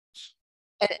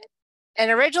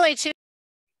And originally too,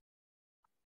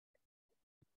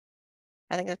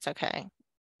 I think that's okay.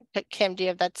 Kim, do you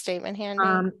have that statement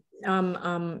handy?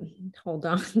 Hold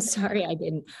on. Sorry, I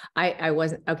didn't. I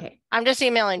wasn't. Okay. I'm just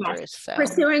emailing Bruce. So.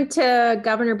 Pursuant to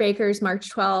Governor Baker's March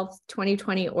 12th,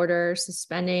 2020 order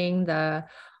suspending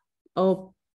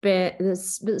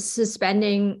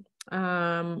suspending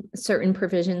certain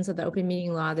provisions of the open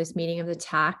meeting law, this meeting of the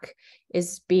TAC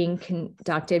is being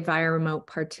conducted via remote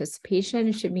participation.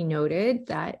 It should be noted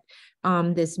that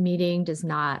this meeting does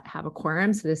not have a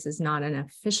quorum, so this is not an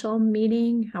official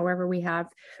meeting. However, we have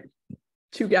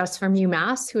two guests from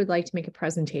UMass who would like to make a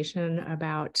presentation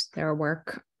about their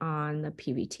work on the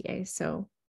PVTA. So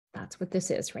that's what this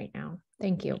is right now.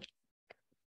 Thank you.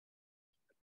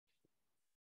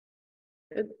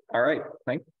 Good. All right,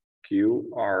 thank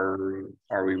you. Are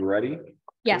we ready?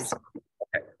 Yes.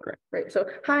 Okay, great. Great. So,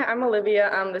 hi, I'm Olivia.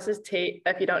 This is Tate,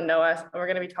 if you don't know us, and we're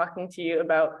going to be talking to you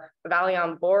about Valley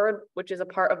on Board, which is a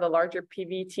part of the larger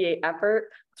PVTA effort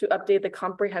to update the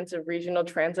comprehensive regional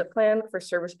transit plan for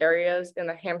service areas in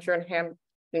the Hampshire and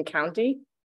Hampden County.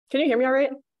 Can you hear me all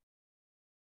right?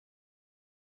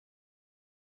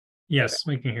 Yes,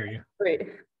 we can hear you. Great.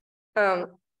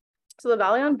 So the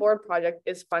Valley on Board project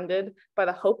is funded by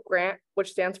the HOPE grant, which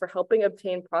stands for Helping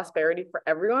Obtain Prosperity for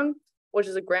Everyone, which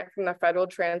is a grant from the Federal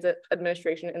Transit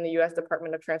Administration in the U.S.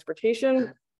 Department of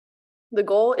Transportation. The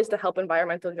goal is to help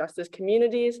environmental justice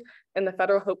communities, and the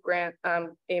federal HOPE grant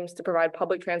aims to provide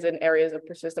public transit in areas of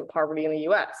persistent poverty in the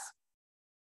U.S.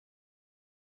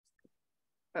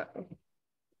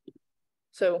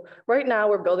 So right now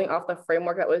we're building off the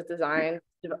framework that was designed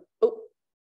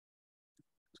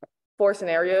for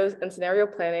scenarios, and scenario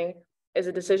planning is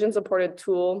a decision-supported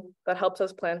tool that helps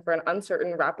us plan for an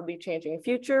uncertain, rapidly changing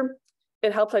future.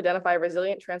 It helps identify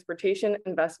resilient transportation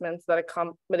investments that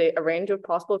accommodate a range of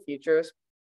possible futures,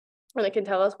 and it can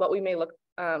tell us what we may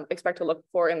expect to look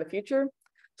for in the future.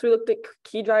 So we looked at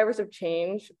key drivers of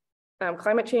change,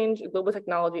 climate change, global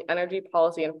technology, energy,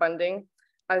 policy, and funding,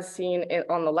 as seen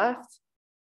on the left.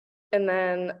 And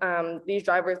then these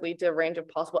drivers lead to a range of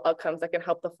possible outcomes that can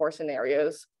help the four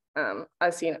scenarios,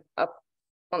 as seen up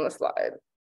on the slide.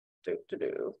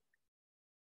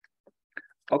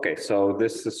 Okay, so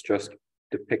this is just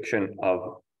depiction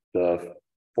of the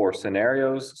four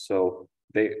scenarios. So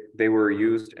they were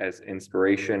used as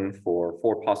inspiration for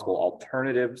four possible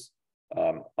alternatives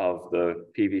of the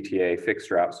PVTA fixed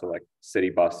route, so like city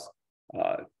bus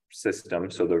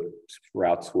system, so the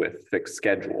routes with fixed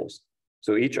schedules.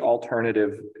 So each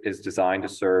alternative is designed to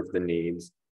serve the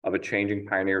needs of a changing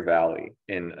Pioneer Valley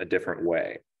in a different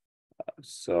way.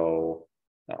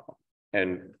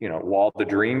 And you know, while the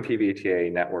dream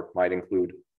PVTA network might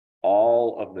include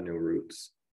all of the new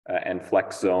routes and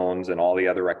flex zones and all the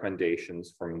other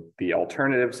recommendations from the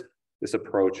alternatives, this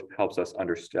approach helps us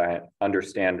understand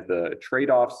the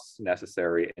trade-offs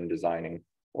necessary in designing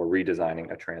or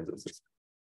redesigning a transit system.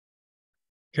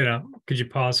 Could you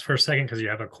pause for a second because you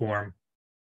have a quorum?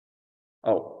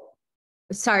 Oh,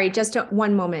 sorry, just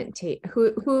one moment, Tate.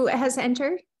 Who has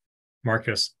entered?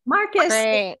 Marcus. Marcus.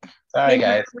 Great. Sorry,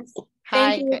 guys.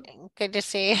 Hi, good to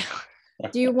see you.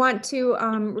 Do you want to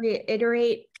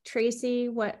reiterate, Tracy,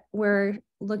 what we're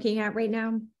looking at right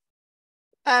now?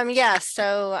 Yeah,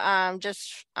 so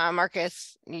just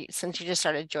Marcus, since you just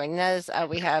started joining us,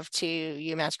 we have two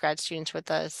UMass grad students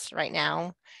with us right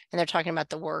now, and they're talking about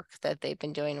the work that they've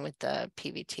been doing with the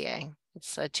PVTA.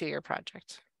 It's a 2-year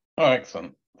project. Oh,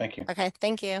 excellent. Thank you. Okay,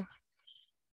 thank you.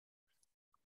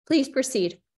 Please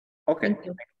proceed. okay.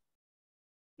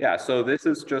 Yeah, so this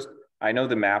is just, I know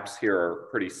the maps here are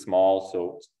pretty small,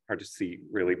 so it's hard to see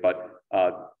really, but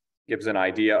gives an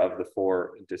idea of the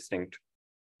four distinct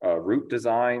route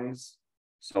designs.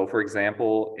 So for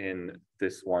example, in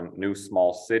this one, New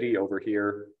Small City over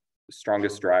here, the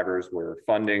strongest drivers were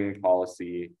funding,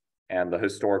 policy, and the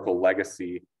historical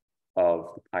legacy of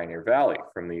the Pioneer Valley.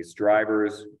 From these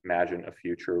drivers, imagine a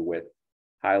future with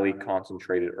highly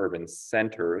concentrated urban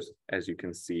centers, as you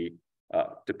can see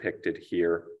depicted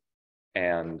here,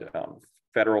 and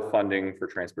federal funding for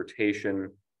transportation,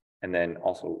 and then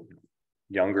also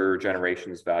younger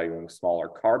generations valuing smaller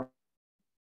carbon.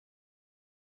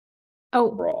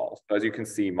 Overall. So as you can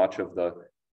see, much of the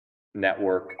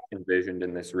network envisioned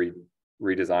in this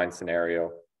redesign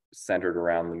scenario centered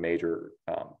around the major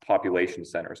population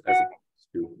centers as opposed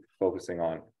to focusing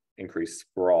on increased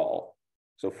sprawl.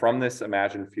 So from this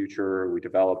imagined future, we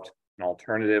developed an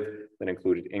alternative that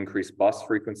included increased bus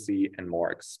frequency and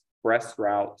more express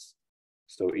routes.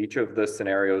 So each of the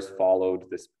scenarios followed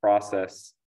this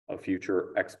process of future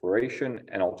exploration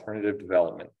and alternative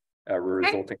development,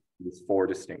 resulting in these four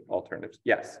distinct alternatives.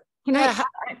 Yes. Can Yeah.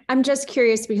 I'm just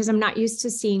curious because I'm not used to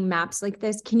seeing maps like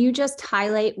this. Can you just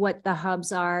highlight what the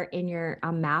hubs are in your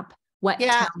map? What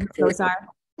Yeah. towns those are?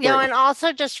 And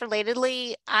also just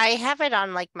relatedly, I have it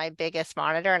on like my biggest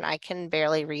monitor and I can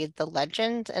barely read the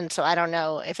legend. And so I don't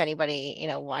know if anybody,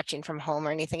 watching from home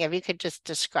or anything, if you could just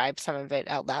describe some of it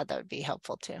out loud, that would be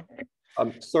helpful too.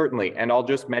 Certainly. And I'll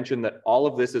just mention that all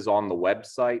of this is on the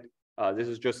website. This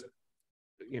is just,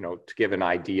 to give an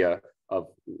idea of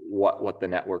what the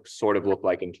networks sort of look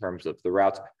like in terms of the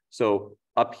routes. So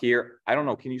up here, I don't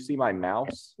know, can you see my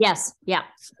mouse? Yes. Yeah.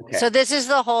 Okay. So this is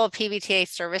the whole PBTA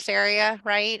service area,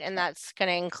 right? And that's going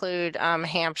to include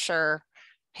Hampshire,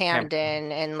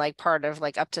 Hamden, and like part of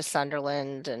like up to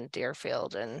Sunderland and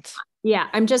Deerfield and. Yeah.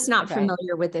 I'm just not Okay.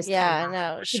 familiar with this. Yeah, kind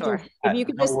of no, sure. If you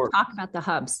could No just worries. talk about the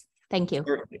hubs. Thank you.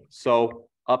 Certainly. So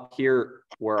up here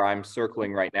where I'm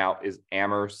circling right now is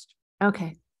Amherst,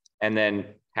 Okay. and then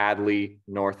Hadley,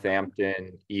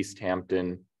 Northampton, East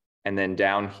Hampton, and then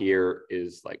down here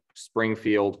is like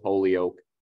Springfield, Holyoke.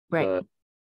 Right.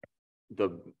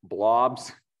 The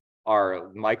blobs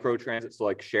are micro transit, so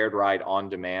like shared ride on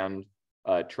demand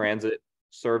transit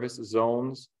service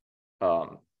zones.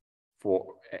 And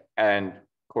of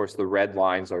course the red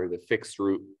lines are the fixed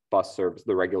route bus service,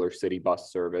 the regular city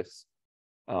bus service.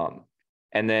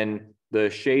 And then the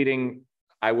shading,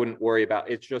 I wouldn't worry about.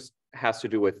 It just has to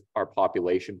do with our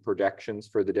population projections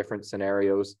for the different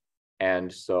scenarios.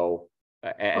 And so,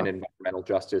 and environmental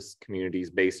justice communities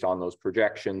based on those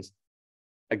projections.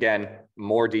 Again,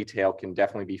 more detail can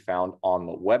definitely be found on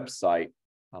the website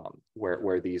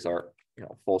where these are,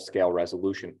 full scale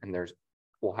resolution. And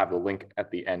we'll have the link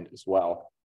at the end as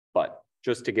well. But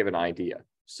just to give an idea.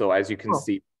 So as you can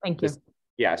see, thank you.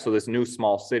 Yeah, so this new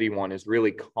small city one is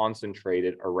really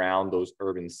concentrated around those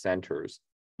urban centers,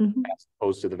 as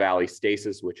opposed to the Valley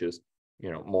Stasis, which is,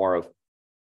 more of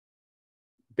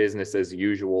business as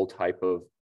usual type of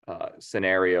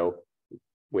scenario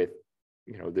with,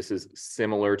 this is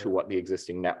similar to what the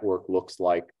existing network looks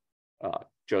like,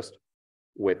 just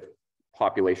with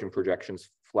population projections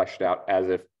fleshed out as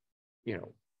if,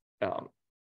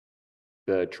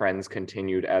 the trends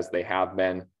continued as they have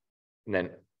been, and then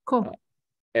Cool.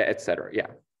 et cetera. Yeah.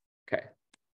 Okay.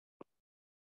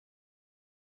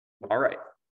 All right.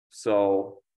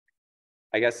 So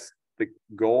I guess the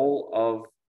goal of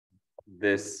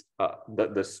this,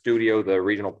 the studio, the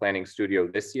regional planning studio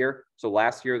this year. So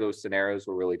last year, those scenarios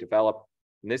were really developed.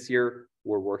 And this year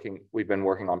we've been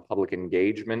working on public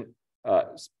engagement,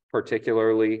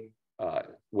 particularly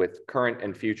with current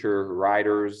and future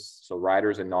riders. So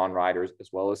riders and non-riders, as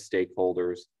well as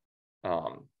stakeholders,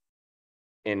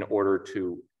 in order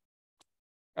to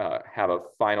have a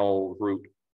final route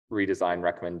redesign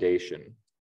recommendation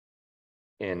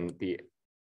in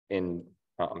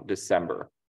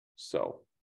December. So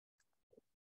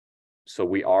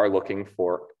we are looking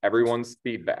for everyone's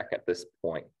feedback at this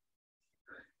point.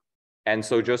 And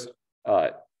so just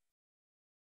to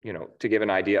give an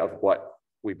idea of what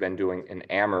we've been doing in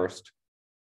Amherst,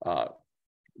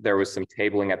 there was some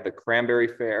tabling at the Cranberry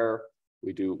Fair.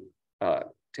 We do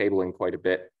tabling quite a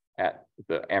bit at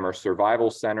the Amherst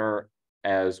Survival Center,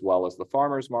 as well as the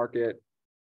Farmers Market.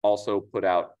 Also put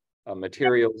out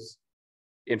materials,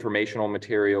 informational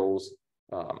materials,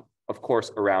 of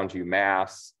course, around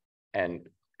UMass, and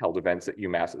held events at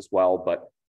UMass as well, but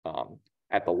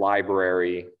at the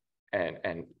library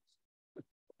and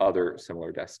other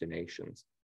similar destinations.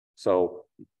 So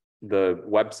the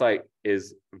website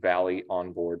is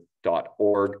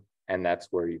valleyonboard.org, and that's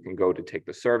where you can go to take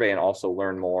the survey and also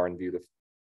learn more and view the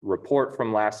report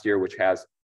from last year, which has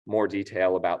more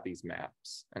detail about these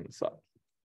maps and such.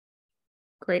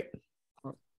 Great.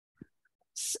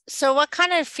 So what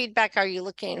kind of feedback are you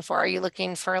looking for? Are you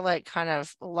looking for like kind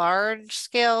of large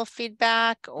scale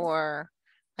feedback, or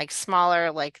like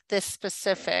smaller, like this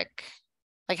specific?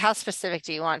 Like how specific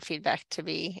do you want feedback to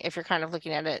be if you're kind of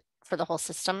looking at it for the whole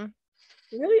system?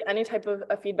 Really any type of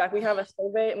feedback. We have a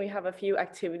survey and we have a few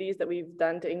activities that we've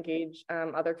done to engage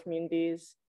other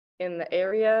communities in the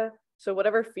area. So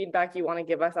whatever feedback you want to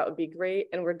give us, that would be great.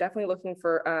 And we're definitely looking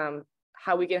for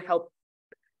how we can help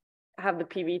have the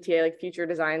PBTA, like future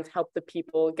designs, help the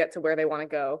people get to where they want to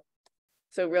go.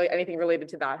 So really anything related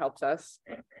to that helps us.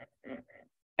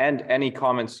 And any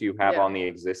comments you have on the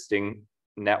existing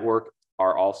network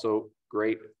are also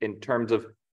great in terms of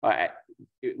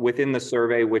within the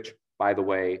survey, which by the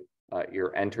way,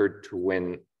 you're entered to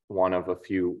win one of a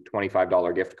few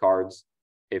 $25 gift cards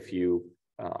if you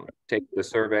take the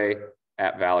survey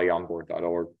at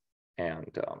valleyonboard.org.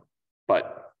 And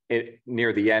but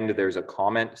near the end, there's a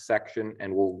comment section,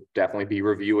 and we'll definitely be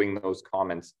reviewing those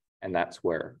comments, and that's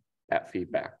where that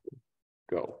feedback will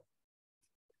go.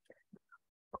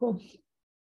 Cool.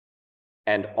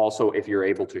 And also, if you're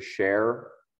able to share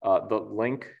the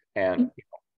link, and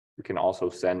you can also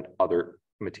send other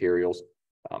materials,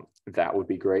 that would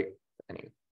be great.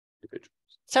 Any individuals.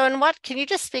 So can you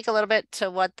just speak a little bit to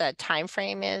what the time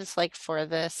frame is like for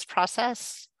this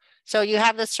process? So you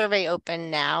have the survey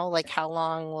open now, like how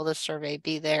long will the survey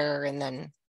be there? And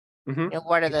then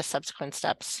what are the subsequent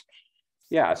steps?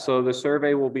 Yeah, so the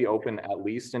survey will be open at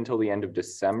least until the end of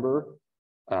December.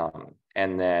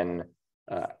 And then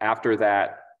after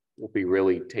that, we'll be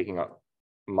really taking a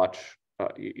much,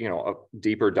 a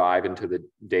deeper dive into the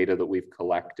data that we've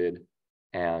collected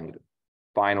and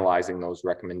finalizing those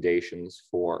recommendations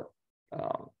for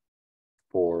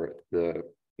the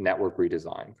network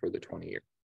redesign for the 20-year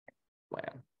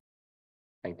plan.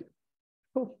 Thank you.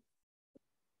 Cool.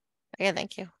 Yeah,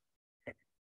 thank you.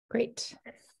 Great.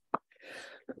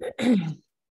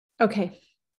 Okay.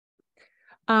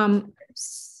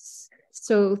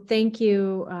 So thank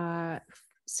you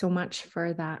so much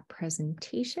for that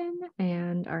presentation.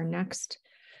 And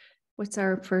what's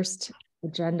our first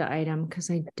agenda item?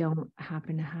 Because I don't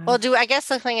happen to have. Well, I guess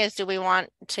the thing is, do we want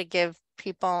to give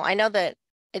people, I know that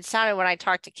it sounded when I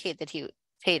talked to Kate that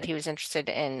he was interested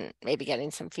in maybe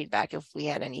getting some feedback if we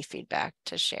had any feedback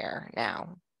to share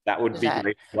now. That would be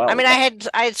great. Well, I mean, I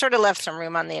had sort of left some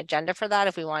room on the agenda for that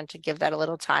if we wanted to give that a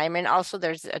little time. And also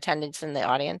there's attendance in the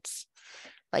audience,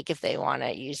 like if they want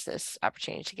to use this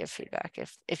opportunity to give feedback,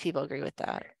 if people agree with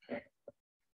that.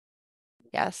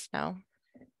 Yes, no?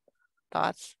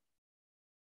 Thoughts?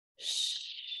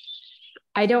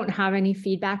 I don't have any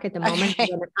feedback at the moment.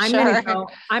 Okay,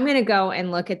 I'm gonna go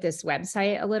and look at this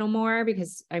website a little more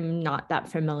because I'm not that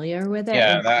familiar with it.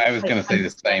 Yeah, And I was gonna say the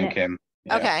same, Kim.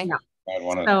 Yeah, Okay. Yeah. I'd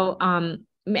wanna. So,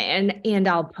 and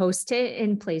I'll post it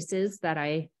in places that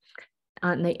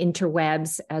on the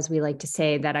interwebs, as we like to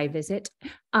say, that I visit.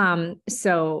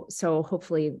 So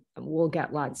hopefully we'll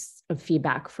get lots of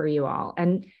feedback for you all.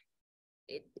 And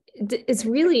it's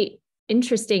really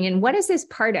interesting. And what is this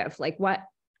part of? Like, what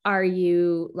are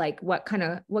you like? What kind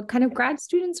of grad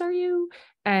students are you?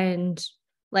 And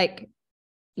like,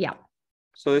 yeah.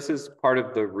 So this is part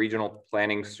of the regional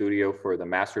planning studio for the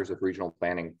Masters of Regional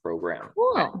Planning program.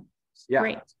 Cool. Yeah.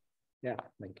 Great. Yeah,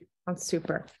 thank you. That's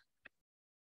super.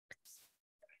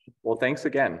 Well, thanks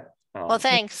again. Well,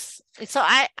 thanks. So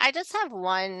I just have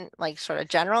one like sort of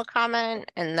general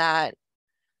comment, and that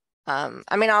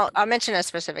I mean, I'll mention a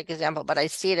specific example, but I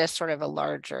see it as sort of a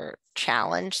larger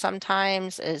challenge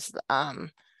sometimes is I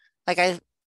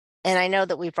know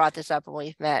that we brought this up when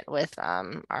we've met with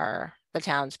the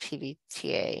town's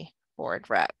PVTA board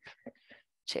rep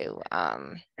too.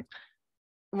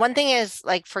 One thing is,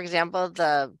 like, for example,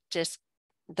 the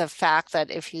fact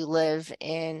that if you live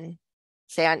in,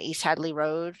 say, on East Hadley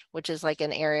Road, which is like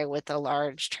an area with a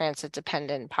large transit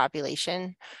dependent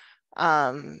population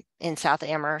in South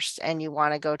Amherst, and you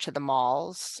want to go to the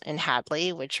malls in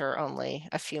Hadley, which are only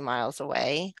a few miles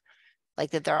away,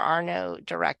 like that there are no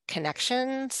direct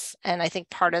connections. And I think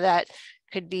part of that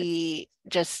could be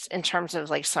just in terms of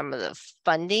like some of the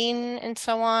funding and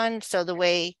so on. So the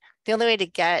only way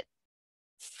to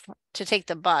take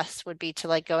the bus would be to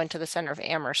like go into the center of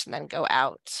Amherst and then go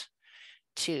out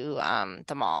to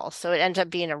the mall. So it ends up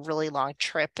being a really long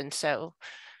trip. And so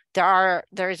there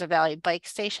is a Valley bike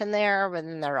station there, but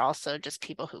then there are also just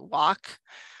people who walk.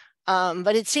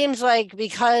 But it seems like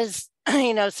because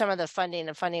some of the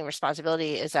funding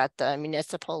responsibility is at the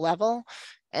municipal level,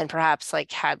 and perhaps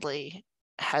like Hadley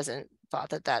hasn't thought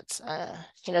that that's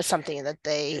something that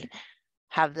they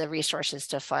have the resources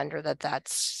to fund, or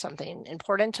that's something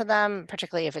important to them,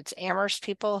 particularly if it's Amherst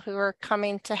people who are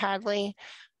coming to Hadley.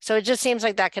 So it just seems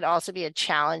like that could also be a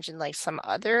challenge in like some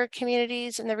other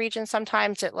communities in the region.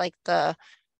 Sometimes that like the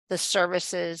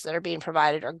services that are being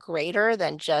provided are greater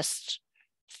than just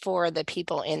for the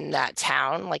people in that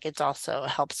town. Like it's also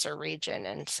helps their region.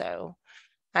 And so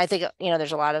I think,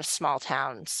 there's a lot of small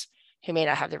towns who may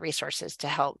not have the resources to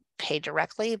help pay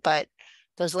directly, but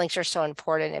those links are so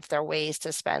important if there are ways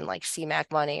to spend like CMAQ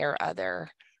money or other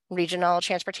regional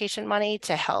transportation money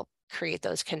to help create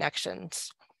those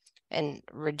connections and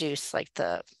reduce like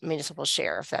the municipal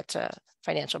share if that's a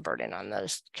financial burden on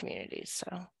those communities.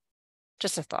 So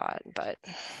just a thought, but.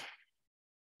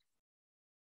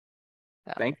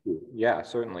 Yeah. Thank you. Yeah,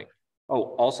 certainly.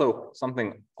 Oh, also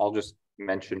something I'll just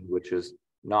mention, which is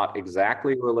not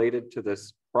exactly related to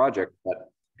this project, but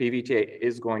PVTA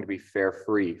is going to be fare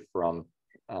free from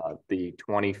the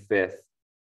 25th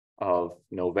of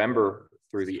November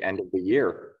through the end of the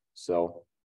year. So,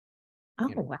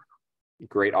 Wow.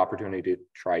 Great opportunity to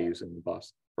try using the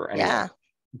bus for anyone. Yeah,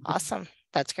 awesome.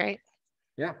 That's great.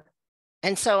 Yeah.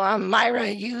 And so, Myra,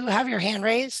 you have your hand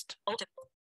raised?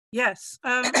 Yes,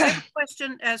 I have a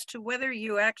question as to whether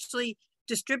you actually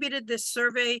distributed this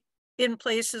survey in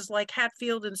places like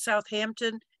Hatfield and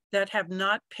Southampton that have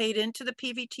not paid into the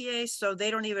PVTA, so they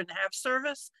don't even have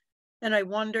service. And I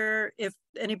wonder if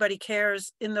anybody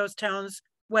cares in those towns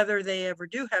whether they ever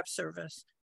do have service.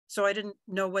 So I didn't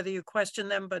know whether you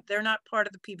questioned them, but they're not part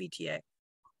of the PVTA,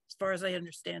 as far as I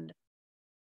understand it.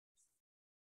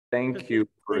 Thank you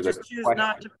for the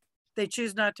question. They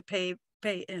choose not to pay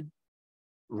in.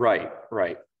 Right.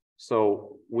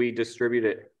 So we distribute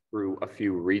it through a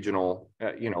few regional,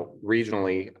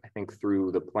 regionally, I think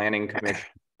through the Planning Commission,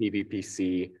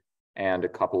 PVPC, and a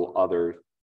couple other,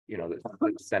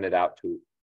 that send it out to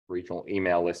regional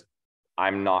email list.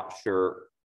 I'm not sure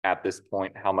at this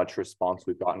point how much response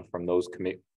we've gotten from those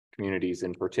communities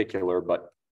in particular, but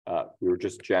we were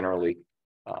just generally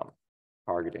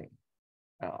targeting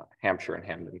Hampshire and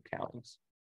Hampden counties.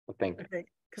 But thank you. Okay.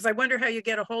 Because I wonder how you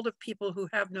get a hold of people who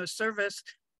have no service,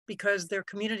 because their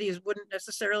communities wouldn't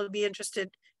necessarily be interested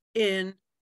in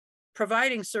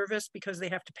providing service because they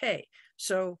have to pay.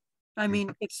 So, I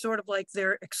mean, it's sort of like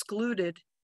they're excluded,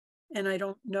 and I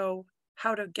don't know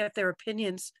how to get their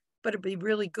opinions, but it'd be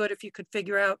really good if you could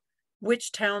figure out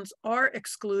which towns are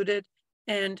excluded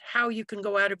and how you can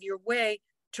go out of your way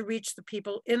to reach the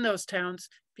people in those towns,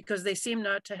 because they seem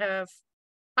not to have,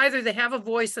 either they have a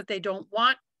voice that they don't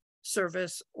want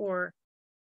service, or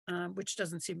which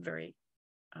doesn't seem very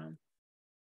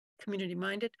community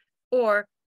minded, or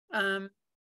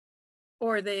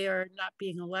they are not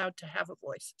being allowed to have a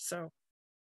voice. So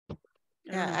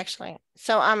yeah, actually,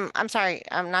 so I'm sorry,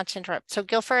 not to interrupt. So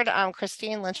Guilford,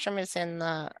 Christine Lindstrom is in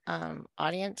the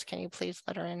audience. Can you please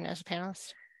let her in as a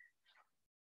panelist?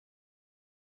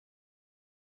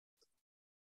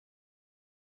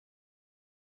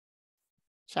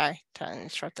 Sorry to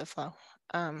interrupt the flow.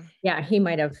 Yeah, he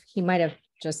might have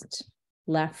just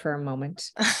left for a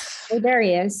moment. Oh, there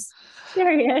he is.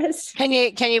 There he is. Can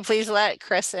you please let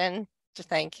Chris in?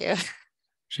 Thank you.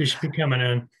 She should be coming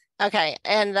in. Okay,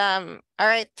 and all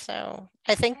right, so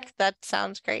I think that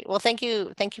sounds great. Well, thank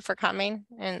you for coming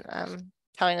and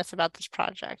telling us about this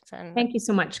project. And thank you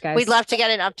so much, guys. We'd love to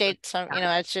get an update, so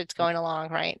as it's going along,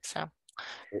 right? So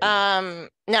now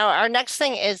our next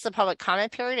thing is the public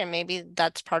comment period, and maybe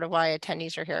that's part of why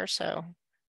attendees are here. So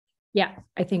yeah,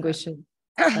 I think we should.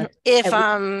 If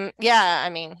yeah, I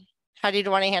mean, how do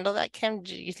you want to handle that, Kim?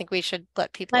 Do you think we should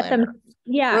let people let them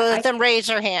let them raise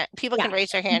their hand? People can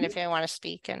raise their hand if they want to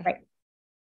speak, and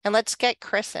and let's get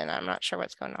Chris in. I'm not sure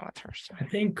what's going on with her. So. I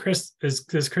think Chris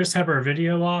does Chris have her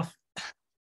video off?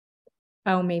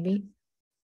 Oh, maybe.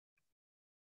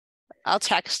 I'll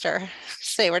text her,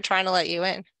 say we're trying to let you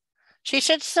in. She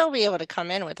should still be able to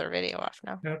come in with her video off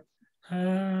now. Yep.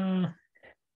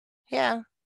 Yeah.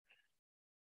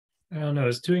 I don't know.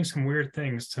 It's doing some weird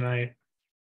things tonight.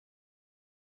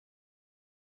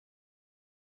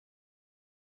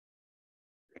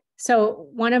 So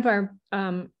one of our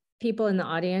people in the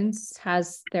audience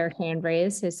has their hand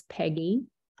raised, is Peggy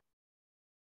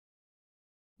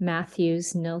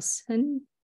Matthews Nilsson.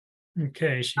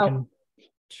 Okay, she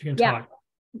can talk.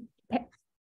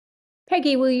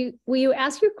 Peggy, will you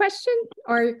ask your question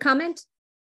or comment?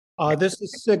 This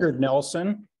is Sigurd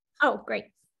Nelson. Oh, great.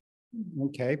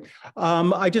 Okay.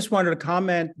 I just wanted to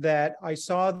comment that I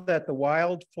saw that the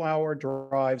Wildflower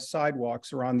Drive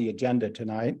sidewalks are on the agenda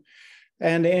tonight,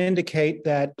 and indicate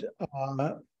that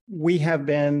we have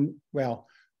been, well,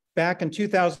 back in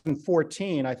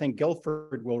 2014, I think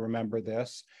Guilford will remember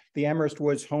this, the Amherst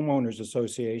Woods Homeowners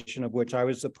Association, of which I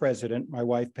was the president, my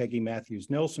wife Peggy Matthews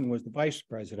Nilsson was the vice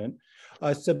president,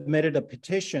 submitted a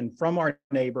petition from our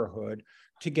neighborhood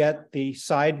to get the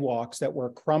sidewalks that were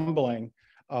crumbling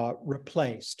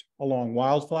replaced along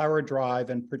Wildflower Drive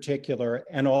in particular,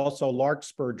 and also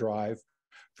Larkspur Drive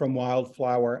from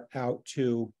Wildflower out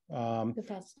to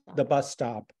the bus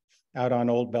stop out on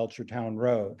Old Belchertown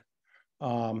Road.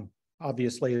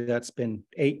 Obviously, that's been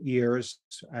 8 years,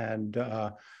 and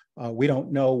we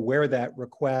don't know where that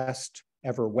request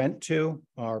ever went to.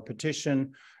 Our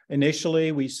petition,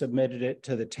 initially, we submitted it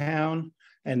to the town,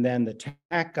 and then the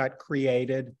TAC got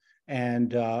created,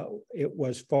 and it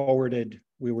was forwarded.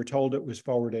 We were told it was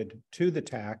forwarded to the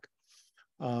TAC.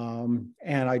 And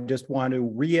I just want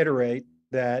to reiterate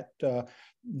that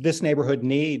this neighborhood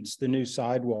needs the new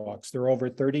sidewalks. They're over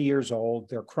 30 years old.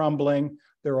 They're crumbling.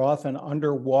 They're often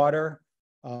underwater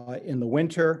in the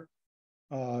winter.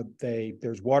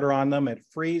 There's water on them. It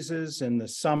freezes in the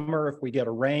summer. If we get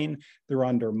a rain, they're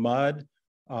under mud.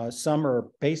 Some are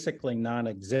basically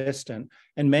non-existent.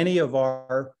 And many of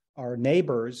our our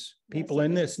neighbors, people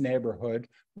in this neighborhood,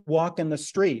 walk in the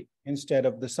street instead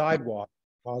of the sidewalk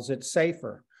because it's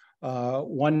safer.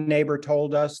 One neighbor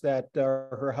told us that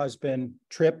her husband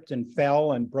tripped and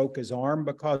fell and broke his arm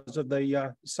because of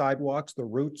the sidewalks. The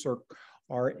roots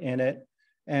are in it.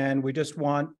 And we just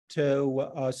want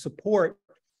to support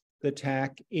the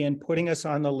TAC in putting us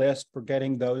on the list for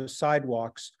getting those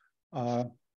sidewalks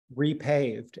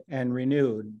repaved and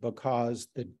renewed, because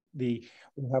we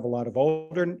have a lot of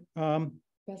older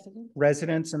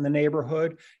residents in the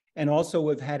neighborhood. And also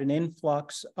we've had an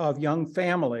influx of young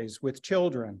families with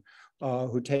children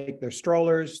who take their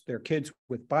strollers, their kids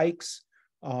with bikes,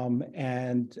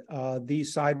 and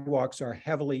these sidewalks are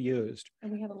heavily used.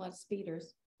 And we have a lot of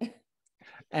speeders.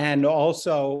 And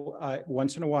also,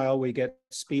 once in a while, we get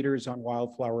speeders on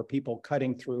Wildflower, people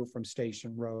cutting through from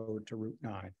Station Road to Route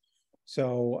 9.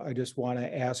 So I just want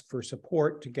to ask for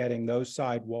support to getting those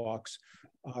sidewalks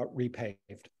repaved.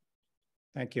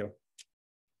 Thank you.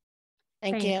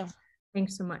 Thank you.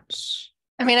 Thanks so much.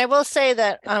 I mean, I will say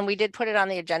that we did put it on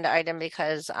the agenda item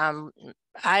because I'm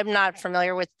not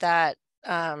familiar with that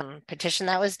petition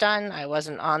that was done. I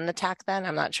wasn't on the TAC then.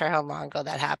 I'm not sure how long ago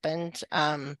that happened.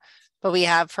 But we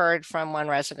have heard from one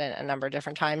resident a number of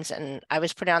different times, and I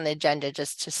was putting on the agenda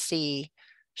just to see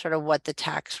sort of what the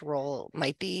TAC's role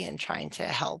might be in trying to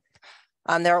help.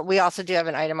 We also do have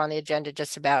an item on the agenda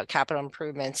just about capital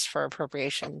improvements for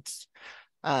appropriations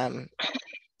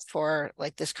for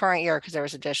like this current year, because there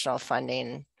was additional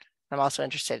funding. I'm also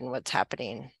interested in what's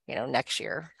happening, next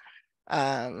year.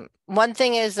 One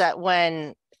thing is that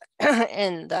when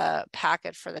in the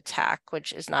packet for the TAC,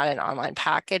 which is not an online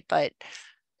packet, but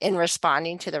in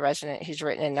responding to the resident who's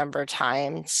written a number of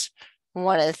times,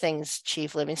 one of the things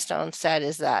Chief Livingstone said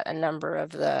is that a number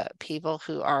of the people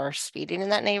who are speeding in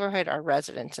that neighborhood are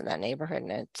residents in that neighborhood,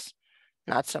 and it's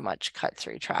not so much cut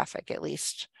through traffic, at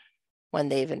least when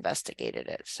they've investigated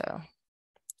it. So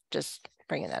just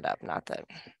bringing that up, not that.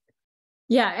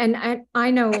 Yeah, and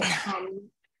I know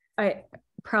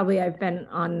I've been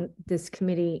on this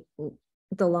committee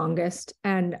the longest,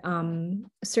 and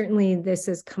certainly this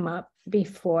has come up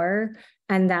before,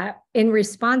 and that in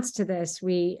response to this,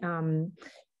 we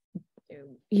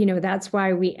that's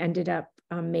why we ended up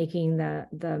making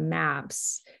the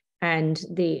maps and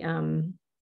the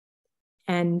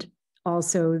and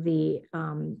also the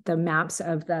maps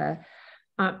of the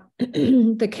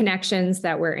the connections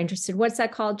that we're interested. What's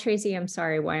that called, Tracy? I'm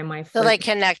sorry. Why am I? So like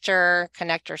connector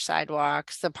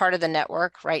sidewalks, the part of the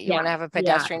network, right? You want to have a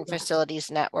pedestrian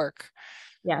facilities network.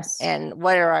 Yes. And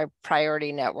what are our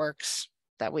priority networks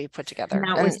that we put together? And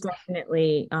that was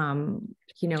definitely, a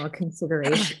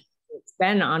consideration. It's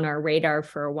been on our radar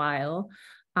for a while.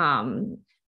 I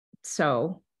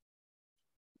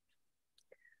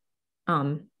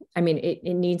mean, it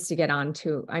needs to get on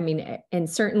to, and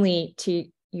certainly to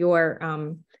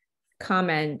your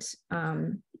comment,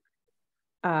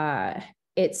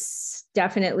 it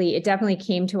definitely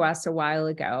came to us a while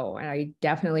ago, and I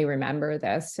definitely remember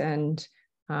this. And,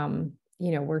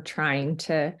 we're trying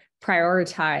to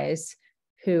prioritize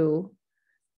who,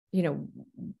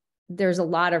 there's a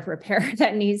lot of repair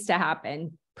that needs to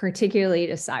happen, particularly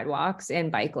to sidewalks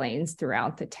and bike lanes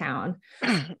throughout the town.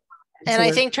 And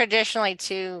I think traditionally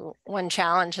too, one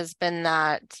challenge has been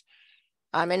that,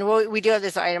 and we do have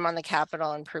this item on the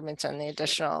capital improvements and the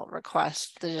additional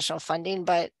request, the additional funding,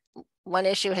 but one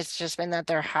issue has just been that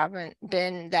there haven't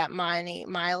been that many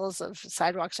miles of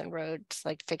sidewalks and roads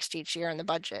like fixed each year in the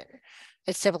budget.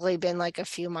 It's typically been like a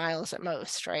few miles at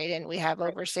most, right? And we have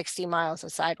over 60 miles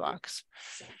of sidewalks.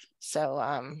 So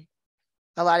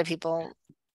a lot of people,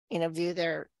 view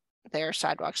their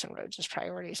sidewalks and roads as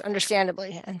priorities,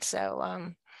 understandably. And so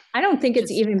I don't think it's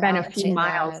even been a few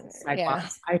miles of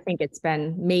sidewalks. Yeah. I think it's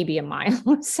been maybe a mile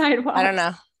of sidewalks. I don't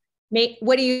know.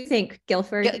 What do you think,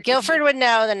 Guilford? Guilford would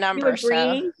know the number.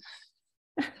 So.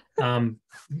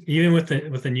 Even with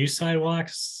the new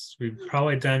sidewalks, we've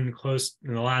probably done close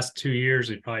in the last 2 years.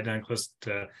 We've probably done close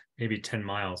to maybe 10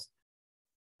 miles.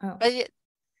 Oh.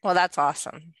 Well, that's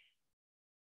awesome.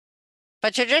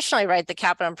 But traditionally, right, the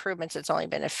capital improvements, it's only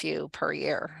been a few per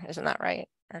year. Isn't that right?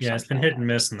 Yeah, it's been hit and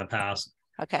miss in the past.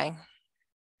 Okay.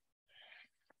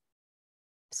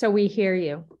 So we hear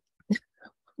you.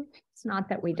 It's not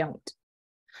that we don't.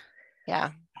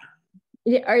 Yeah.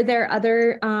 Are there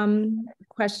other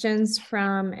questions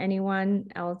from anyone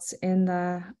else in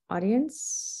the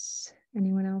audience?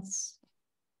 Anyone else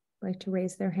like to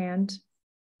raise their hand?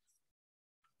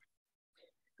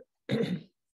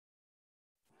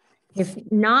 If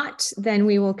not, then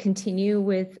we will continue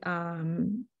with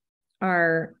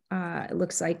our, it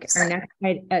looks like our next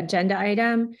agenda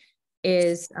item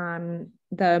is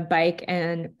the bike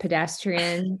and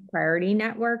pedestrian priority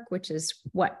network, which is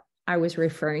what I was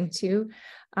referring to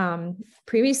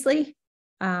previously.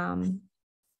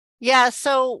 Yeah,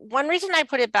 so one reason I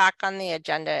put it back on the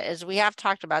agenda is we have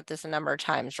talked about this a number of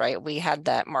times, right? We had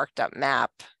that marked up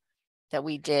map that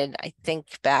we did, I think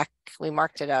we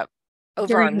marked it up over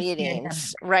During our the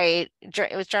meetings, right?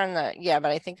 It was during but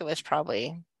I think it was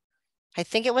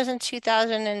in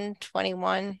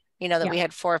 2021, that we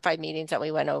had 4 or 5 meetings that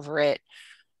we went over it.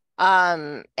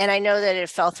 And I know that it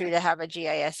fell through to have a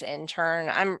GIS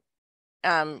intern.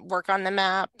 Work on the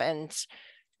map, and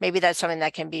maybe that's something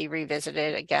that can be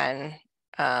revisited again.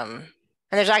 And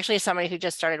there's actually somebody who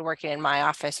just started working in my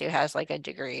office who has like a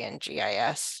degree in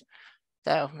GIS.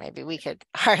 So maybe we could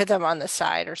hire them on the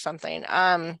side or something.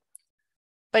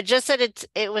 But just that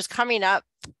it was coming up.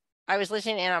 I was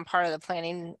listening in on part of the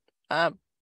planning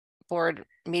board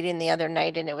meeting the other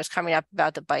night, and it was coming up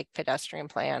about the bike pedestrian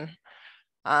plan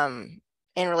in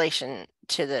relation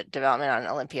to the development on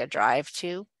Olympia Drive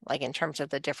too, like in terms of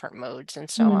the different modes and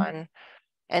so on.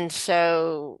 And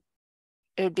so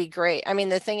it would be great. I mean,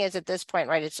 the thing is at this point,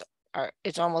 right,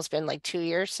 it's almost been like 2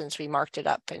 years since we marked it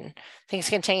up, and things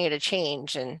continue to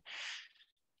change. And,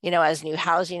 as new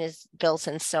housing is built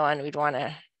and so on,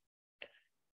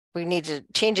 we need to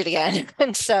change it again.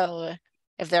 And so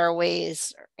if there are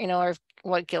ways, or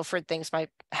what Guilford thinks might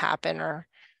happen, or,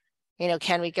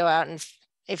 can we go out and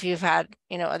if you've had,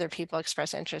 other people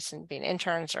express interest in being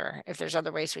interns, or if there's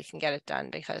other ways we can get it done,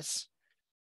 because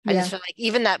I just feel like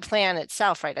even that plan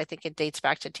itself, right? I think it dates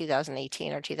back to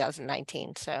 2018 or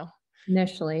 2019. So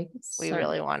initially, we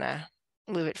really want to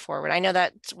move it forward. I know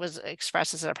that was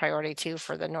expressed as a priority too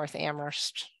for the North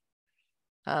Amherst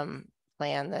plan,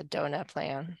 the DONA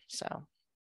plan. So,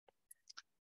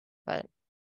 but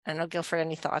I don't know, Guilford,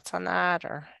 any thoughts on that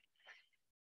or?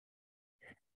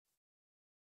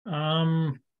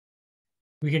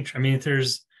 We can, I mean, if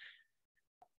there's,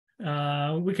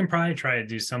 we can probably try to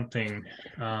do something.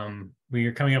 We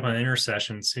are coming up on an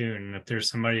intersession soon. If there's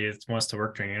somebody that wants to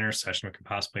work during intersession, we could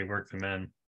possibly work them in.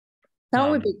 That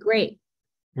would be great.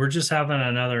 We're just having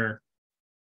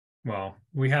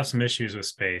we have some issues with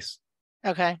space.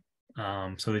 Okay.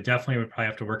 So they definitely would probably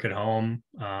have to work at home.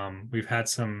 We've had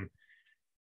some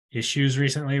issues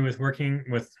recently with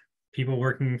people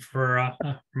working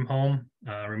from home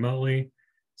remotely.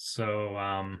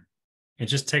 So it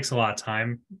just takes a lot of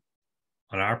time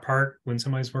on our part when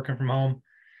somebody's working from home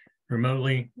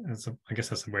remotely. I guess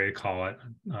that's the way to call it.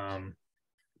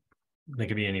 They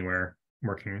could be anywhere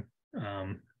working.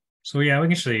 So yeah, we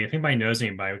can actually, if anybody knows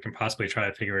anybody, we can possibly try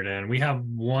to figure it in. We have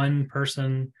one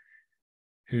person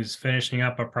who's finishing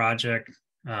up a project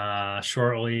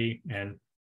shortly and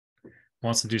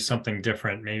wants to do something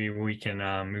different. Maybe we can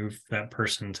move that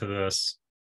person to this.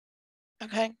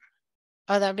 Okay.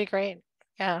 Oh, that'd be great.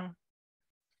 Yeah.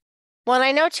 Well, and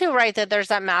I know too, right, that there's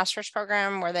that master's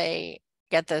program where they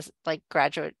get this like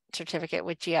graduate certificate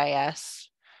with GIS.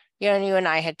 And you and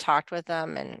I had talked with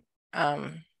them and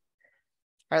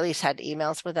or at least had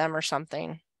emails with them or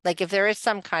something. Like if there is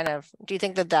some kind of, do you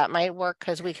think that might work?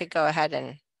 Because we could go ahead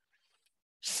and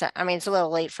I mean, it's a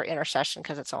little late for intersession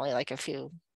because it's only like a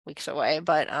few weeks away,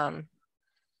 but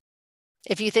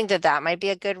if you think that might be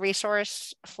a good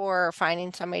resource for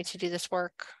finding somebody to do this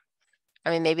work, I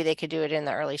mean, maybe they could do it in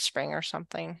the early spring or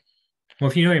something.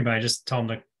 Well, if you know anybody, just tell them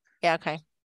to. Yeah, okay.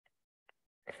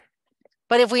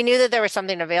 But if we knew that there was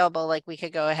something available, like we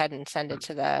could go ahead and send it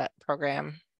to the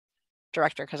program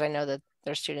director, because I know that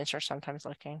their students are sometimes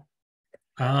looking.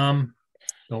 I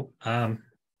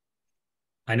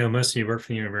know most of you work for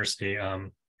the university.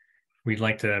 We'd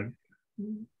like to,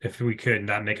 if we could,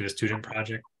 not make it a student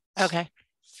project. Okay.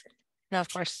 No,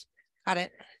 of course. Got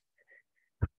it.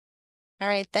 All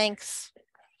right. Thanks.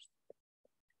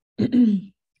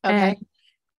 Okay.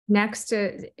 Next,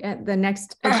 the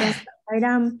next agenda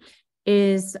item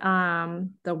is the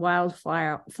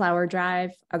wildflower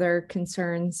drive, other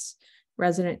concerns,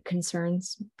 resident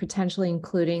concerns, potentially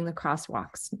including the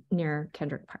crosswalks near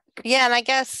Kendrick Park. Yeah, and I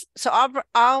guess so.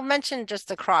 I'll mention just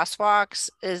the crosswalks.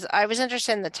 I was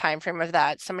interested in the time frame of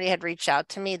that. Somebody had reached out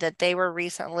to me that they were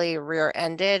recently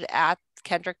rear-ended at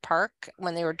Kendrick Park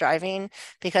when they were driving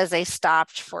because they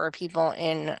stopped for people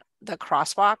in the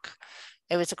crosswalk.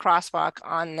 It was a crosswalk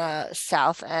on the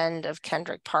south end of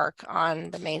Kendrick Park on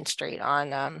the main street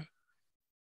on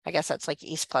I guess that's like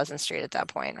East Pleasant Street at that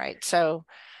point, right? So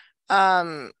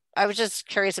I was just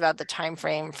curious about the time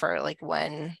frame for like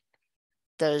when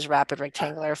those rapid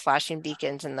rectangular flashing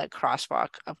beacons and the crosswalk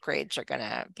upgrades are going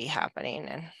to be happening,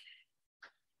 and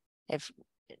if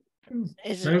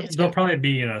they'll probably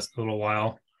be in a little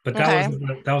while. But Okay.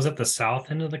 that was at the south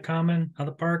end of the common of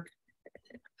the park.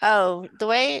 Oh,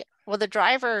 well, the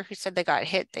driver who said they got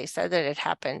hit, they said that it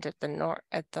happened at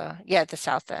the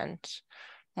south end.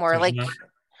 More So it's like, not-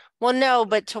 well, no,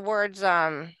 but towards,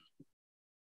 right,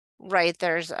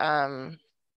 there's, the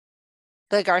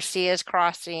Garcia's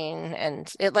crossing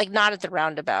and it like not at the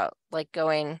roundabout, like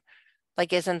going,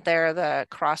 like, isn't there the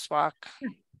crosswalk?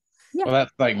 Well,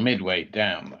 that's like midway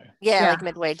down though. Yeah, Yeah. like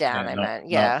midway down, Yeah, I not- meant, not-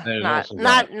 yeah, there's not, also one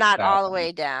not, at not all the south way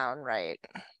end. down, right?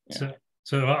 this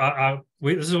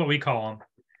is what we call them.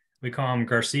 We call them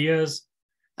Garcias.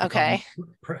 Okay.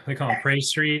 We call them Prey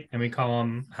Street, and we call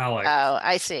them Halleck. Oh,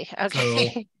 I see.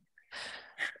 Okay.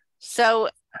 So,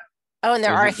 oh, and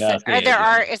there Is are, it Garcia,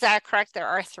 yeah. is that correct? There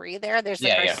are three there? There's the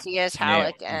Yeah, yeah. Garcias, Yeah.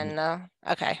 Halleck, and,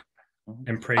 okay.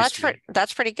 And Prey Well, Street.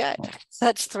 that's pretty good.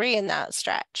 That's three in that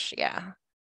stretch, yeah.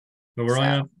 But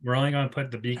we're only going to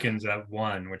put the beacons at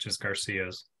one, which is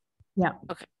Garcia's.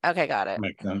 Okay, got it.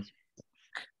 Makes sense.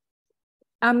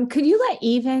 Could you let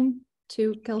Even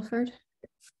to Guilford?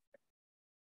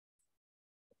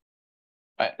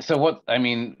 So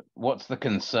what's the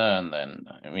concern then?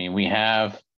 I mean,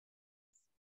 I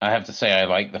have to say, I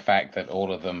like the fact that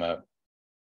all of them are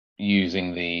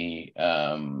using the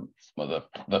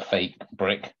fake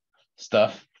brick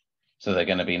stuff. So they're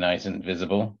going to be nice and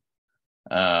visible.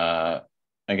 I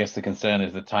guess the concern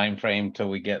is the time frame till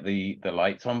we get the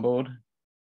lights on board.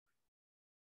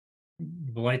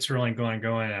 The lights are only going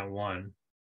at one.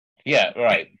 Yeah,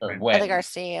 right. But Right. For when? the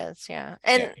Garcias, yeah.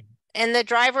 And the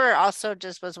driver also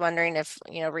just was wondering if,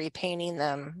 repainting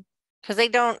them, because they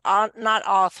don't, not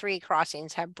all three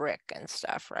crossings have brick and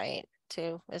stuff, right?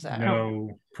 Too, is that?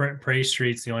 No, Prey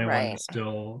Street's the only one Right. that's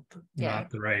still Yeah. not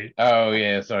the right. Oh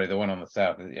yeah, sorry, the one on the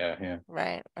south. Yeah.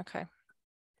 Right, okay.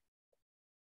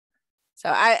 So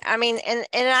I mean, and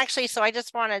actually, so I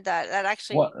just wanted that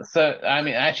actually, What? So I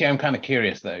mean, actually, I'm kind of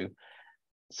curious though.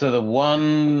 So the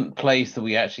one place that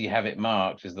we actually have it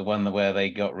marked is the one where they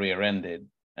got rear-ended,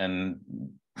 and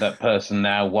that person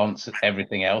now wants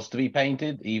everything else to be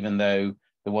painted, even though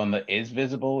the one that is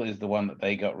visible is the one that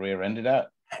they got rear-ended at.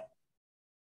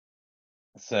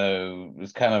 So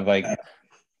it's kind of like,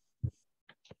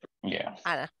 yeah,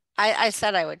 I don't know. I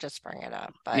said I would just bring it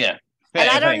up, but. yeah. And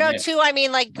I don't know Yeah. too, I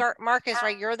mean, like Marcus,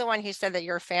 right? You're the one who said that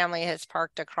your family has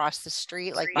parked across the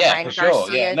street, like Yeah, behind for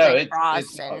sure. Yeah, Garcia's no, and Cross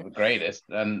it's not and, the greatest,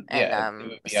 and yeah, it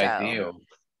would be so. ideal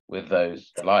with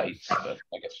those lights, but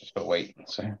I guess just gotta wait.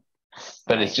 So,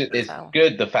 but it's Right, just so.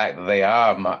 good the fact that they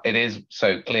are. It is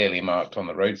so clearly marked on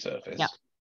the road surface. Yeah.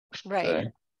 Right.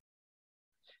 So,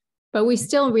 But we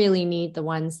still really need the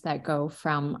ones that go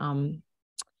from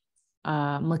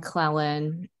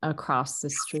McClellan across the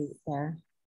street there.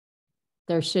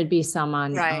 There should be some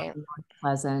on Right. North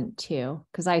Pleasant too,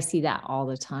 because I see that all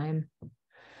the time.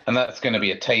 and that's going to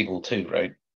be a table too,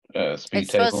 right? Speed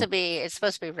It's table. supposed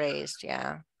to be raised,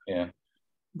 yeah. Yeah.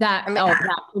 That I mean,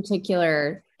 that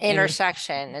particular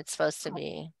Intersection, it's supposed to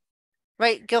be.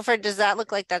 Right, Guilford, does that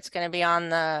look like that's gonna be on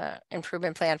the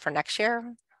improvement plan for next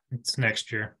year? It's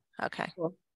next year. Okay.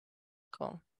 Cool.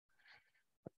 Cool.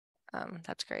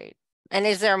 That's great. And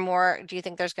is there more, do you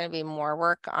think there's gonna be more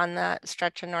work on that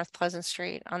stretch of North Pleasant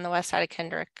Street on the west side of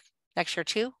Kendrick next year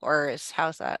too? Or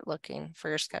how's that looking for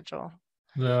your schedule?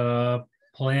 The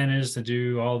plan is to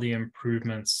do all the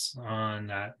improvements on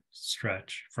that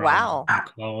stretch from Wow.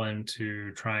 McClellan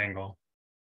to Triangle.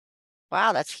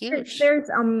 Wow, that's huge.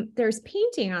 there's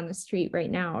painting on the street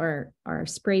right now, or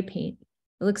spray paint.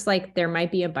 It looks like there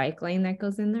might be a bike lane that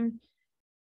goes in there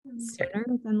sooner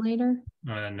than later.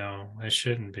 No, it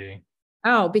shouldn't be.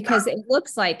 Oh, because it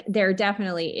looks like there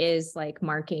definitely is like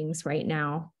markings right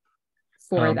now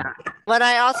for that. But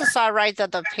I also saw, right,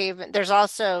 that the pavement, there's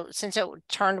also, since it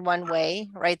turned one way,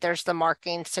 right, there's the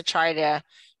markings to try to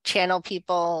channel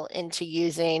people into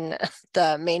using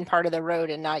the main part of the road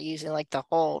and not using like the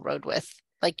whole road width.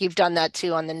 Like you've done that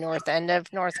too on the north end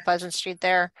of North Pleasant Street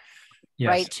there, Yes.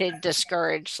 right, to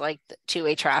discourage like the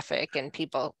two-way traffic and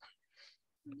people,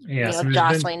 Yes. and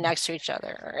jostling next to each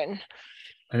other. And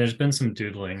there's been some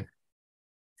doodling.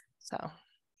 so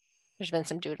there's been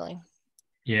some doodling.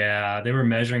 Yeah, they were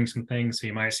measuring some things. So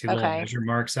you might see little Okay. measure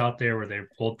marks out there where they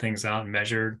pulled things out and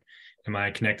measured. And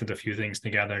I connected a few things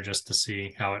together just to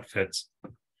see how it fits.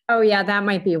 Oh yeah, that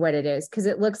might be what it is, because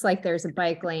it looks like there's a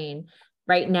bike lane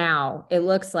right now. It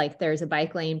looks like there's a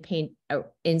bike lane paint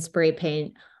in spray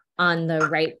paint on the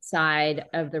right side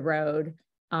of the road,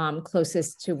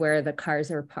 closest to where the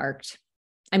cars are parked.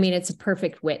 I mean, it's a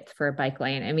perfect width for a bike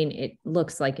lane. I mean, it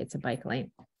looks like it's a bike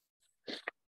lane.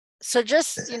 So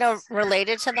just,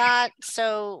 related to that,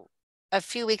 so a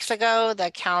few weeks ago, the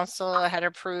council had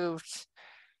approved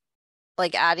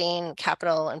like adding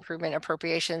capital improvement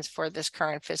appropriations for this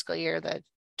current fiscal year, the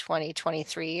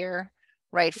 2023 year,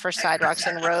 right, for sidewalks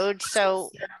and roads. So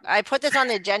I put this on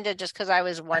the agenda just because I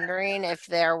was wondering if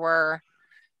there were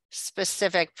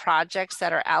specific projects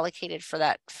that are allocated for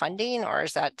that funding, or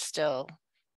is that still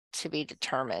to be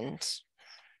determined?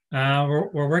 We're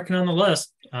working on the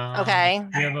list. Okay.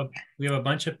 We have a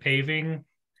bunch of paving.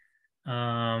 We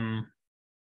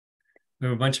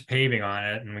have a bunch of paving on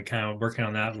it, and we kind of working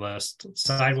on that list.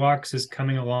 Sidewalks is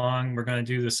coming along. We're going to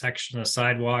do the section of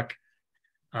sidewalk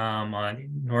on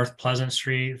North Pleasant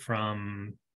Street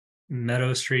from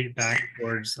Meadow Street back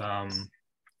towards the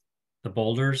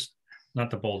boulders,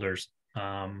 not the boulders,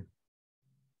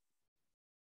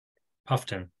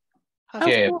 Puffton. Oh,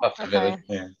 Yeah, cool. Puffton Okay. Village,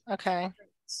 yeah. Okay.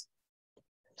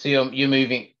 So you're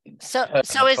moving. So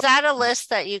is that a list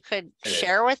that you could It is.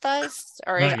 share with us,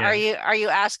 or Not are yet. you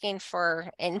asking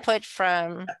for input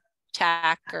from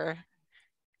TAC or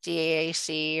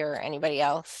DAAC or anybody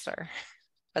else, or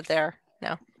but there?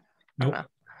 No. Nope. No.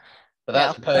 But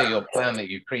that's per your plan that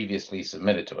you previously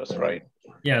submitted to us, right?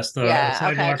 Yes, the Yeah. Okay.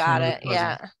 sidewalks on Got North it.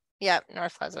 Pleasant. Yeah. Yep.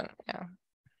 North Pleasant. Yeah.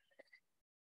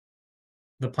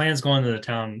 The plan's going to the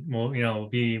town. Will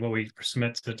be what we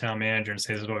submit to the town manager and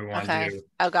say this is what we want to Okay. do.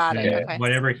 Oh, got it. And Okay.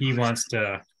 whatever he wants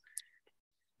to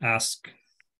ask,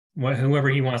 whoever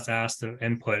he wants to ask to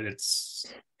input, it's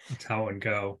how it would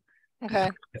go.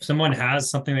 Okay. If someone has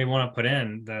something they want to put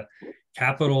in, the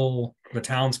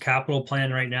town's capital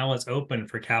plan right now is open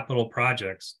for capital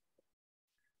projects.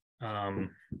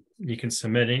 You can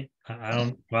submit it.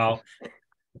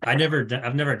 I've never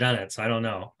done it, so I don't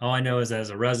know. All I know is as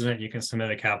a resident, you can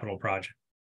submit a capital project.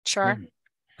 Sure.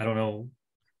 I don't know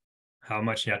how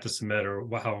much you have to submit or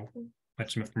how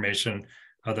much information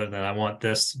other than I want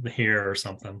this here or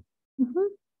something. Mhm.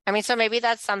 I mean, so maybe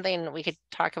that's something we could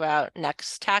talk about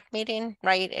next TAC meeting,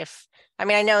 right? I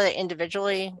know that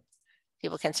individually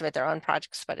people can submit their own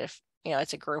projects, but if,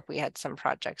 it's a group, we had some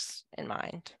projects in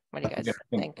mind. What do you guys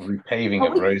I think think? repaving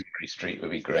of Rosemary Street would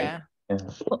be great. Yeah. Yeah.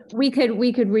 Well, we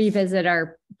could revisit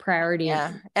our priorities.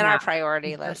 Yeah. And our map.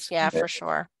 priority list. Yeah, for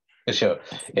sure. For sure.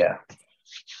 Yeah.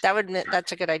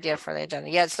 That's a good idea for the agenda.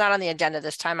 Yeah, it's not on the agenda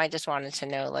this time. I just wanted to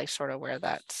know like sort of where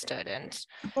that stood. And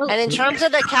in terms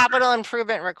of the capital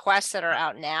improvement requests that are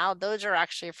out now, those are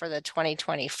actually for the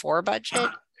 2024 budget,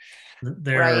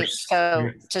 right? So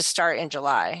to start in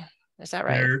July, is that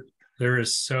right? There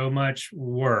is so much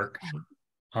work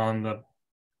on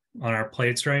our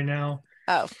plates right now.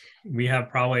 Oh, We have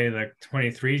probably the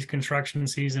 23 construction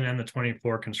season and the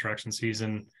 24 construction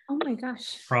season Oh my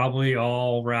gosh. probably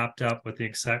all wrapped up with the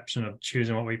exception of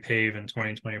choosing what we pave in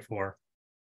 2024.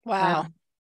 wow.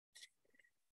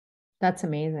 That's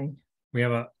amazing. We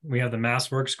have the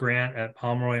MassWorks grant at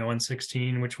Pomeroy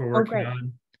 116, which we're working great.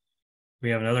 on. We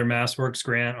have another MassWorks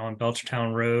grant on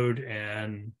Belchertown Road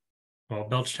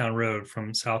Belchertown Road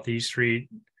from Southeast Street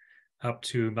up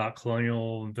to about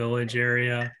Colonial Village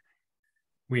area.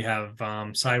 We have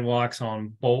sidewalks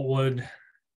on Boltwood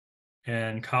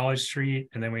and College Street,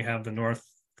 and then we have the North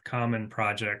Common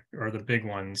project, or the big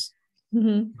ones.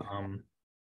 Mhm.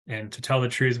 And to tell the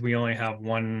truth, we only have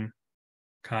one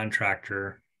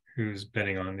contractor who's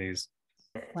bidding on these.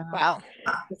 Wow.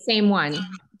 The same one.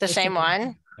 The same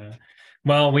one?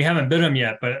 Well, we haven't bid them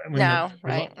yet, but No,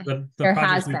 right. The There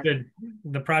projects has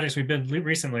the projects we bid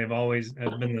recently have always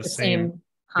been the same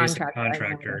basic contractor. I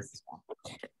contractor. noticed.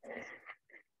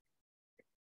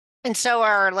 And so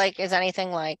is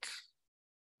anything like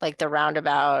the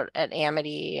roundabout at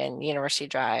Amity and University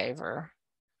Drive, or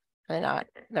they're not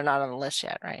on the list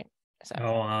yet, right?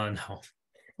 No.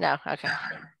 No, okay.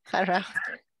 I don't know.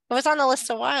 It was on the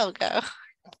list a while ago.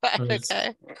 But It's-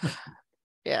 okay.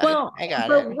 Yeah, Well, I got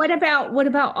but it. what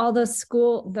about all the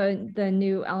school, the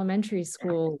new elementary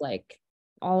school, like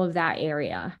all of that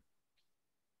area?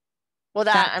 Well,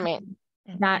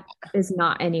 That is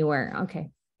not anywhere. Okay.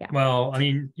 Well,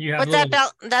 you have but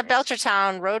that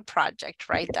Belchertown Road project,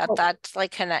 right? Oh. That's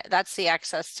like that's the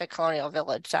access to Colonial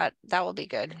Village. That will be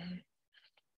good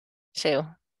too,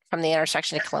 from the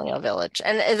intersection to Colonial Village.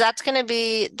 And that's going to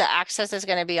be, the access is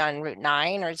going to be on Route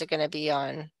 9, or is it going to be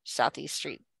on Southeast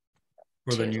Street?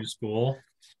 for the two. new school.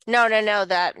 No,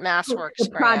 that MassWorks The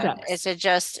grant. projects. Is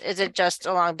it just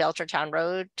along Belchertown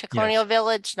Road to Colonial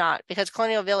Village? Not because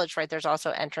Colonial Village, right? There's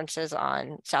also entrances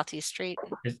on Southeast Street.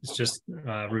 It's just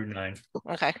Route 9.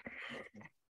 Okay.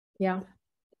 Yeah.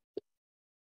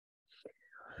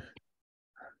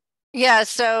 Yeah.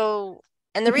 So,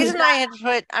 and the Because reason I had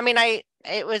put,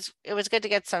 it was good to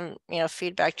get some,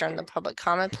 feedback during the public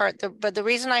comment part. But the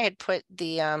reason I had put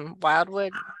the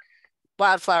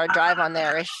Wildflower Drive on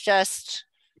there is just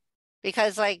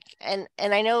Because like, and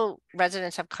I know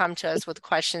residents have come to us with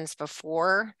questions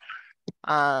before.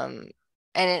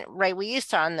 Right, we used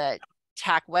to on the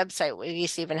TAC website, we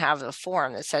used to even have a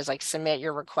form that says like, submit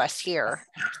your request here.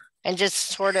 And just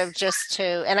sort of just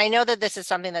to, and I know that this is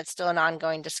something that's still an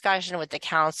ongoing discussion with the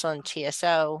council and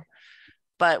TSO,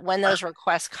 but when those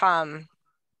requests come,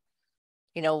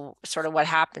 you know, sort of what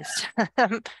happens to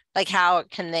them, like how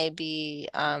can they be,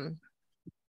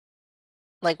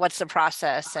 like what's the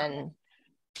process, and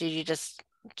do you just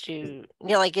you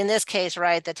know, like in this case,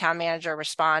 right, the town manager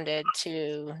responded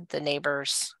to the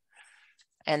neighbors,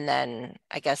 and then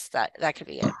I guess that could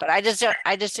be it. But I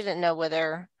just didn't know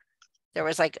whether there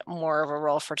was like more of a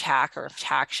role for TAC, or if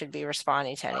TAC should be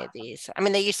responding to any of these. I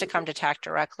mean, they used to come to TAC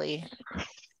directly.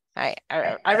 I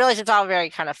realize it's all very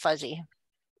kind of fuzzy,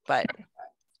 but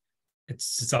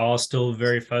It's all still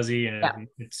very fuzzy, and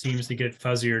it seems to get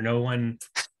fuzzier. No one,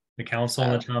 the council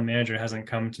and the town manager hasn't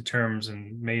come to terms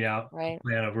and made out a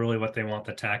plan of really what they want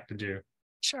the TAC to do.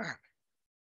 Sure.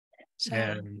 So,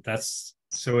 and that's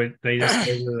so they just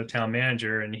go to the town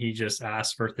manager, and he just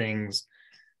asks for things.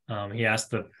 He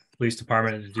asked the police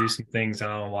department to do some things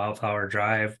on Wildflower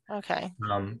Drive. Okay.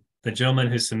 The gentleman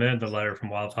who submitted the letter from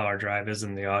Wildflower Drive is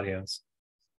in the audience.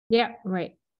 Yeah,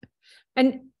 right.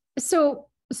 And so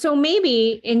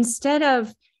maybe instead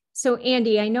of, so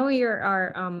Andy, I know you're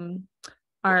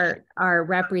our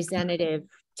representative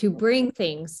to bring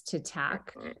things to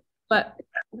TAC, but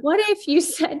what if you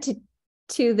said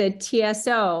to the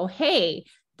TSO, hey,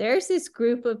 there's this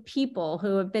group of people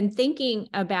who have been thinking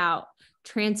about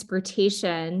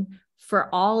transportation for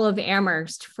all of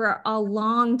Amherst for a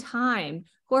long time,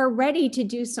 who are ready to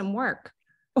do some work.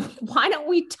 Why don't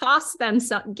we toss them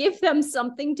give them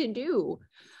something to do?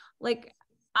 Like,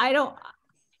 I don't,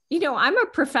 you know, I'm a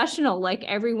professional like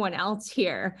everyone else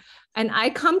here. And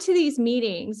I come to these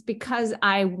meetings because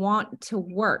I want to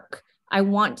work. I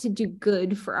want to do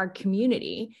good for our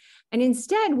community. And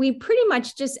instead, we pretty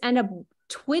much just end up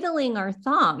twiddling our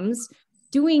thumbs,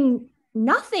 doing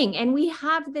nothing. And we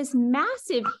have this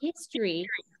massive history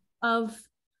of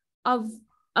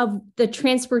the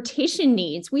transportation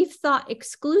needs. We've thought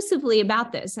exclusively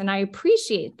about this. And I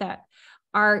appreciate that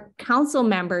our council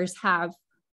members have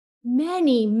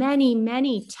many, many,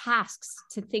 many tasks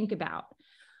to think about.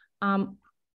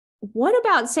 What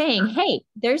about saying, hey,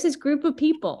 there's this group of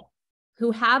people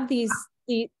who have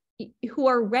who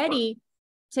are ready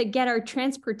to get our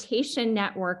transportation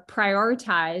network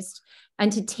prioritized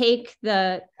and to take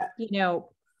the, you know,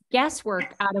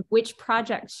 guesswork out of which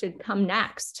projects should come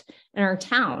next in our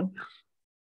town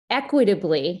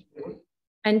equitably.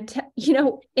 And, you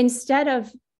know, instead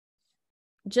of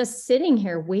just sitting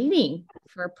here waiting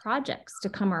for projects to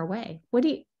come our way. What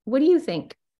do you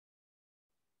think?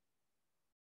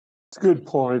 It's a good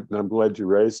point, and I'm glad you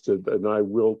raised it. And I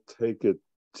will take it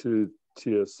to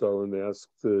TSO and ask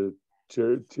the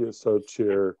TSO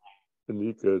chair,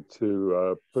 Anika,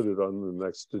 to put it on the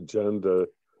next agenda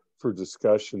for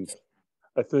discussion.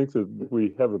 I think that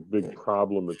we have a big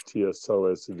problem at TSO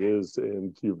as it is,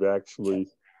 and you've actually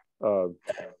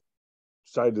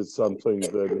cited something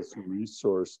that is a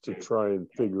resource to try and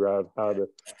figure out how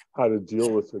to deal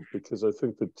with it, because I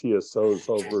think the TSO is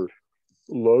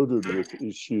overloaded with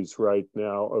issues right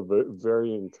now of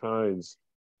varying kinds,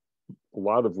 a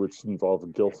lot of which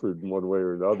involve Guilford in one way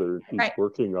or another. He's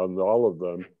working on all of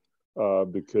them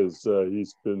because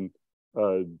he's been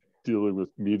dealing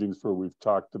with meetings where we've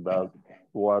talked about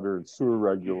water and sewer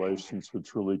regulations,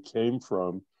 which really came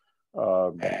from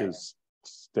his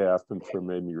staff and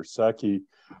from Amy Ursecki.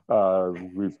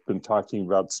 We've been talking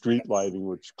about street lighting,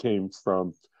 which came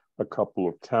from a couple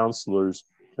of counselors.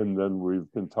 And then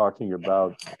we've been talking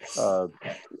about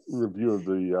review of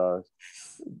the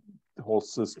whole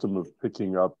system of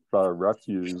picking up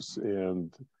refuse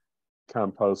and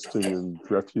composting and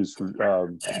refuse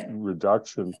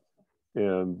reduction.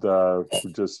 And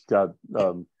we just got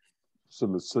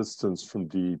some assistance from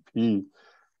DEP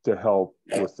to help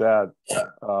with that.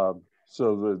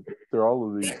 So that there are all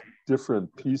of these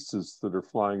different pieces that are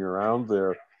flying around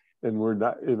there. And we're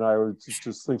not, and I was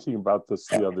just thinking about this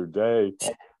the other day,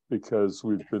 because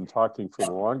we've been talking for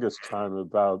the longest time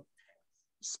about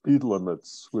speed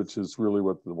limits, which is really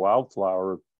what the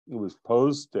Wildflower was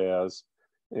posed as.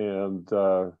 And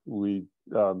we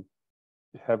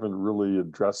haven't really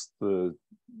addressed the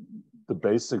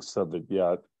basics of it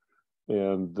yet.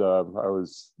 And I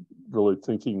was really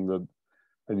thinking that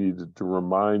I needed to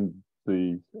remind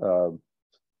the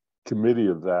committee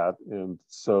of that. And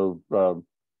so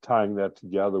tying that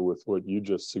together with what you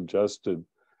just suggested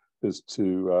is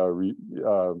to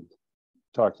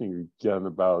talking again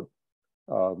about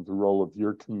the role of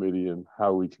your committee and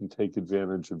how we can take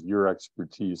advantage of your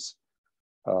expertise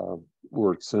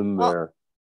works in there.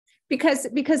 Because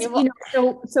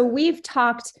so we've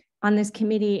talked on this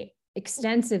committee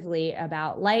extensively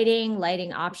about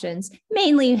lighting options,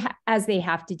 mainly as they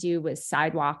have to do with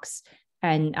sidewalks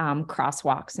and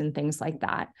crosswalks and things like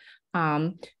that.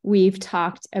 We've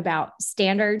talked about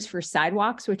standards for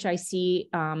sidewalks, which I see,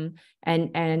 and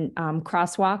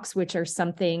crosswalks, which are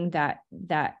something that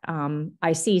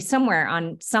I see somewhere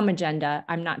on some agenda.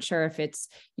 I'm not sure if it's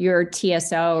your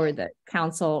TSO or the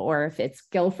council or if it's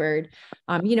Guilford.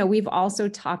 We've also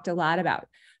talked a lot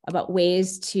about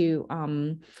ways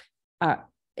to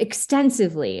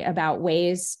extensively about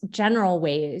general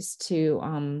ways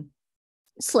to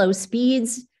slow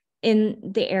speeds in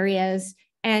the areas.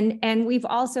 And we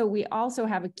also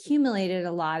have accumulated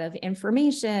a lot of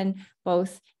information,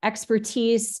 both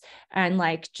expertise and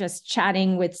like just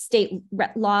chatting with state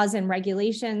laws and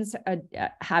regulations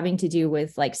having to do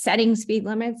with like setting speed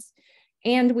limits.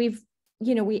 And we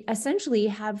essentially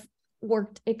have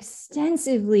worked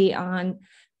extensively on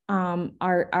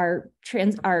our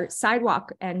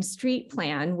sidewalk and street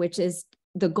plan, which is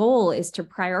the goal is to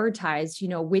prioritize,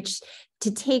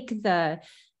 to take the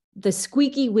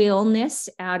squeaky wheelness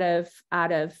out of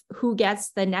who gets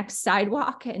the next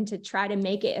sidewalk and to try to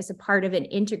make it as a part of an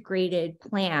integrated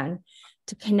plan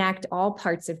to connect all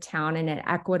parts of town in an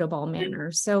equitable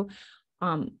manner. So,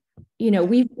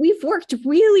 we've worked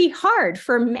really hard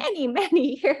for many,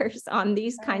 many years on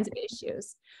these kinds of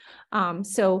issues.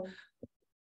 So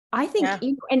I think,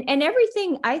 and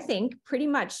everything, I think pretty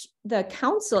much the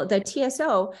council, the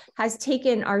TSO has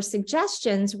taken our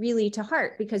suggestions really to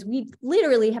heart, because we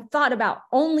literally have thought about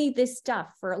only this stuff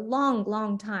for a long,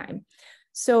 long time.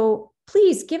 So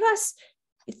please give us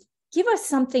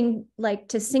something like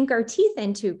to sink our teeth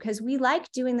into, because we like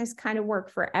doing this kind of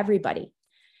work for everybody.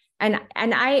 And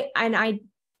I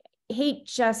hate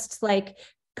just like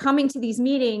coming to these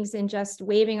meetings and just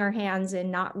waving our hands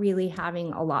and not really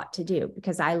having a lot to do,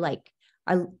 because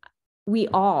we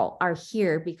all are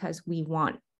here because we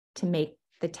want to make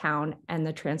the town and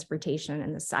the transportation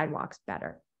and the sidewalks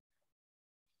better.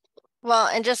 Well,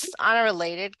 and just on a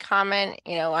related comment,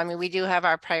 we do have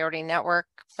our priority network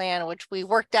plan, which we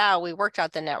worked out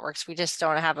the networks. We just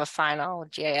don't have a final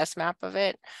GIS map of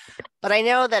it. But I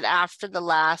know that after the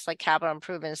last capital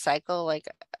improvement cycle,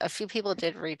 a few people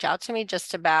did reach out to me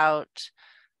just about,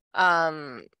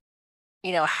 how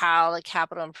the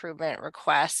capital improvement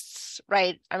requests,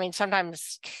 right?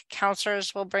 Sometimes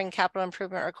counselors will bring capital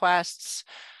improvement requests.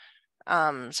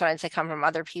 Sometimes they come from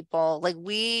other people.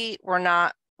 We're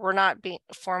not being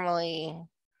formally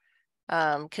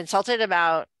consulted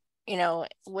about,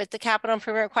 with the capital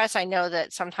improvement requests. I know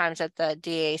that sometimes at the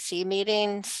DAC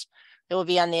meetings, it will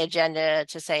be on the agenda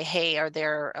to say, hey, are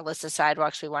there a list of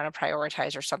sidewalks we want to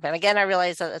prioritize or something? Again, I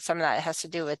realize that some of that has to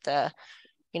do with the,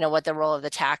 what the role of the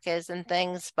TAC is and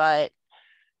things, but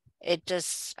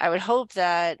I would hope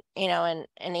that, and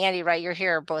Andy, right, you're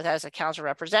here both as a council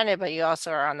representative, but you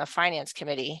also are on the finance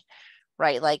committee,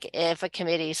 right? If a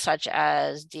committee such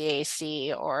as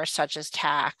DAC or such as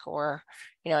TAC or,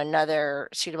 another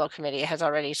suitable committee has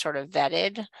already sort of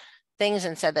vetted things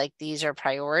and said these are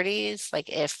priorities,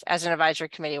 if as an advisory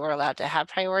committee we're allowed to have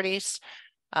priorities,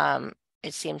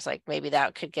 it seems like maybe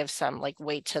that could give some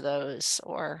weight to those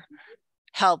or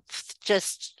help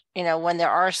just, when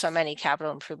there are so many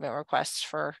capital improvement requests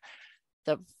for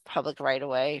the public right of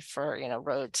way for,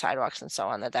 road, sidewalks and so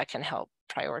on, that can help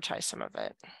prioritize some of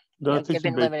it.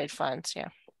 Given limited funds. Yeah.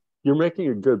 You're making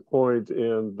a good point,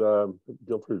 and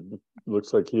Guilford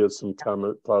looks like he has some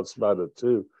thoughts about it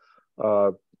too.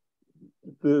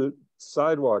 The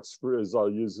sidewalks, as I'll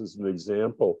use as an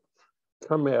example,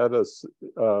 come at us,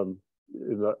 all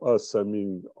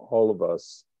of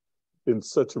us, in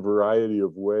such a variety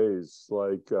of ways.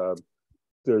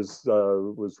 There's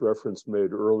was reference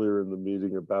made earlier in the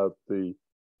meeting about the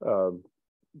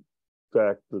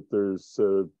fact that there's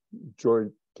a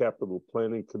joint capital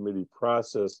planning committee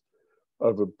process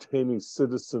of obtaining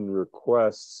citizen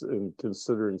requests and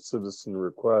considering citizen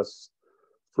requests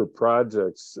for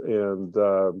projects, and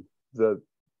that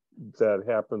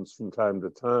happens from time to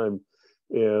time.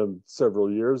 And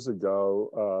several years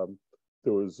ago,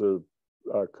 there was a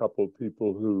couple of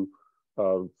people who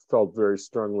felt very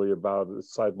strongly about a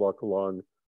sidewalk along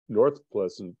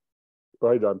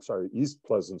East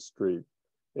Pleasant Street,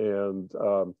 and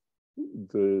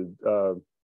the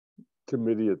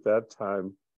committee at that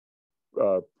time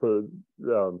put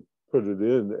it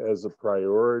in as a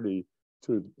priority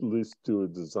to at least do a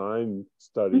design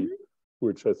study,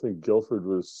 which I think Guilford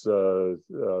would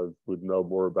know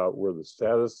more about where the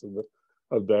status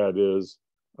of that is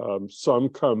some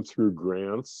come through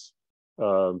grants,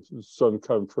 some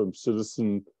come from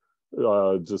citizen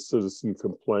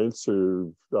complaints,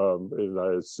 or and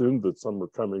I assume that some are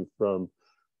coming from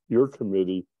your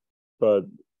committee, but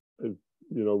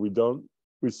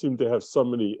we seem to have so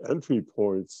many entry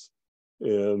points,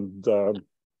 and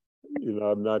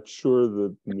I'm not sure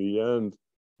that in the end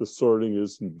the sorting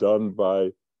isn't done by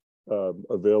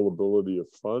availability of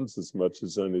funds as much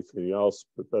as anything else,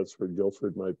 but that's where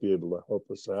Guilford might be able to help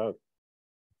us out.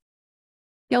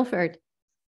 Guilford,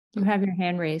 you have your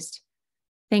hand raised.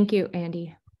 Thank you,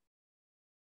 Andy.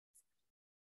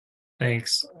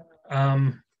 Thanks.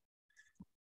 I'm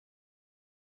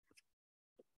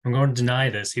going to deny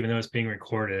this, even though it's being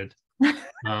recorded.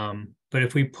 But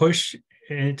if we push,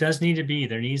 and it does need to be,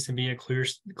 there needs to be a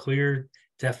clear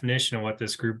definition of what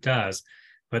this group does.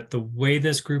 But the way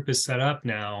this group is set up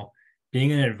now,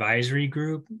 being an advisory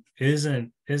group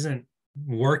isn't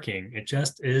working. It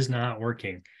just is not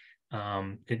working.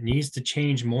 It needs to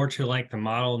change more to like the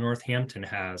model Northampton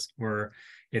has, where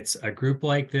it's a group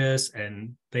like this,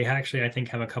 and they actually, I think,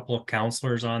 have a couple of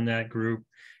counselors on that group,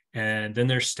 and then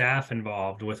there's staff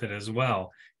involved with it as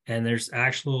well. And there's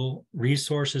actual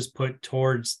resources put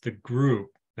towards the group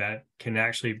that can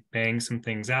actually bang some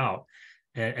things out.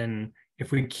 And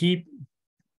if we keep,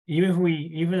 even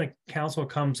the council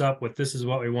comes up with, this is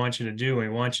what we want you to do, and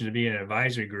we want you to be an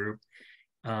advisory group,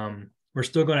 we're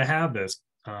still going to have this.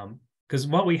 Because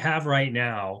what we have right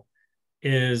now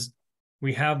is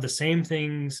we have the same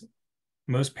things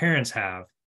most parents have.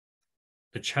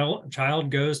 The child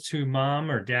goes to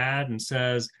mom or dad and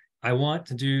says, I want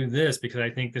to do this because I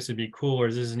think this would be cool,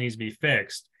 or this needs to be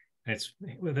fixed. This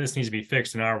needs to be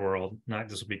fixed in our world, not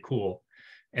this would be cool.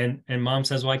 And mom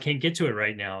says, well, I can't get to it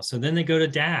right now. So then they go to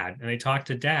dad and they talk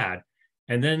to dad.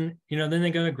 And then, then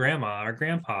they go to grandma or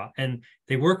grandpa, and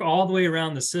they work all the way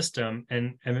around the system.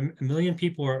 And a million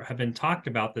people have been talked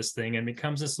about this thing, and it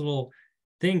becomes this little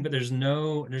thing, but there's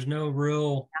no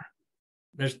real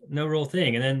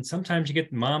thing. And then sometimes you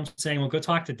get mom saying, well, go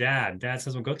talk to dad. Dad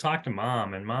says, well, go talk to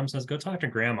mom. And mom says, go talk to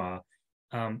grandma.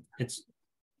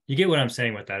 You get what I'm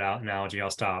saying with that analogy.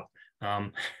 I'll stop.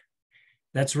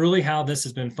 That's really how this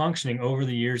has been functioning over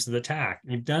the years of the TAC.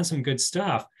 You've done some good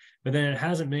stuff, but then it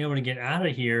hasn't been able to get out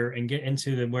of here and get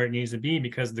into where it needs to be,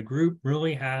 because the group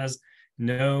really has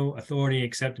no authority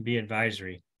except to be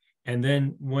advisory. And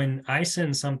then when I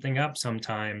send something up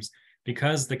sometimes,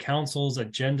 because the council's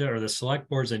agenda or the select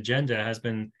board's agenda has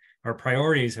been, our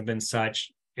priorities have been such,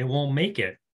 it won't make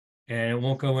it and it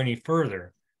won't go any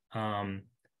further.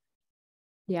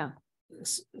 Yeah.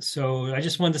 So I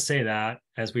just wanted to say that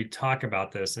as we talk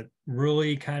about this, it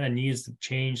really kind of needs to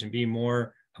change and be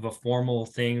more of a formal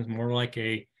thing, more like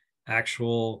a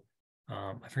actual,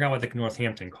 I forgot what the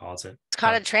Northampton calls it. It's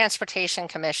called a transportation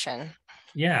commission.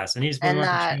 Yes, and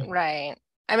right.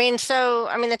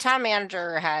 The town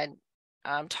manager had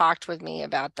talked with me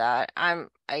about that.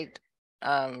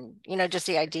 Just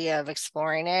the idea of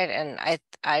exploring it, and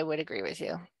I would agree with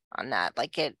you on that.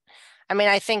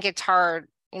 I think it's hard,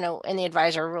 in the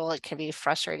advisor role, it can be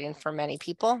frustrating for many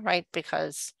people, right?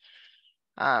 Because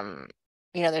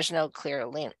there's no clear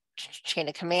chain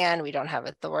of command. We don't have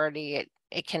authority.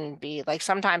 It can be like,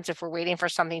 sometimes if we're waiting for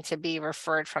something to be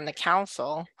referred from the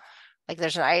council, like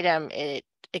there's an item, it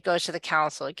goes to the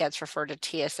council, it gets referred to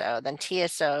TSO, then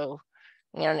TSO,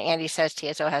 and Andy says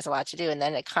TSO has a lot to do, and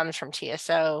then it comes from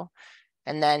TSO,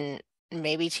 and then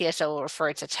maybe TSO will refer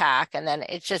it to TAC, and then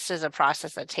it just is a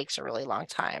process that takes a really long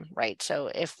time, right?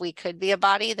 So if we could be a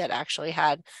body that actually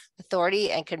had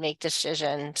authority and could make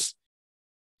decisions,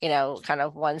 kind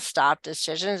of one-stop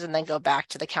decisions, and then go back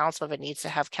to the council if it needs to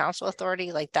have council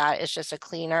authority, like that is just a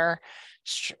cleaner,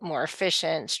 more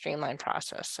efficient, streamlined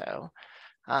process. So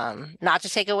not to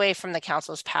take away from the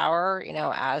council's power,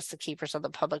 as the keepers of the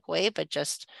public way, but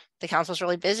just the council's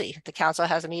really busy. The council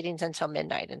has meetings until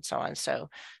midnight and so on. So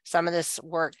some of this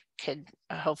work could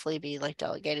hopefully be like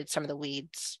delegated, some of the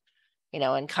weeds,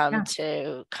 and come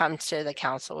to the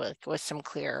council with some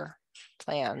clear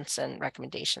plans and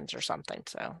recommendations or something.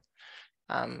 So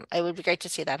it would be great to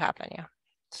see that happen. Yeah.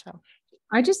 So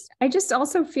I just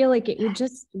also feel like it would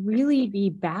just really be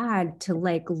bad to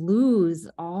lose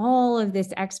all of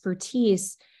this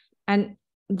expertise, and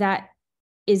that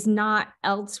is not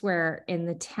elsewhere in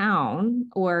the town,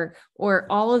 or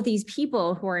all of these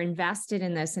people who are invested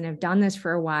in this and have done this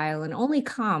for a while and only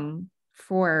come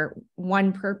for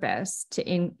one purpose,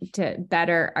 to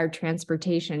better our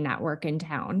transportation network in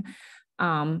town.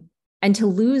 And to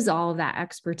lose all of that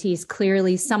expertise.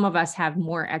 Clearly, some of us have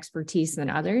more expertise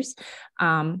than others.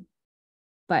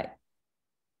 But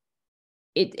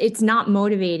it's not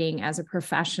motivating as a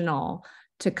professional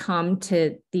to come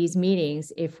to these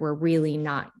meetings if we're really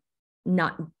not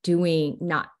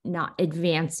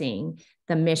advancing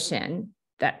the mission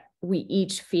that we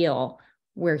each feel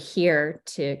we're here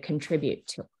to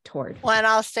contribute toward. Well, and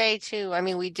I'll say too, I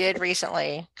mean, we did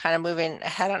recently kind of moving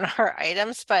ahead on our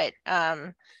items, but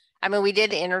I mean, we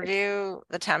did interview,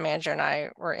 the town manager and I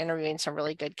were interviewing some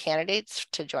really good candidates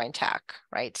to join TAC,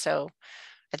 right? So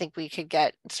I think we could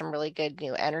get some really good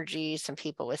new energy, some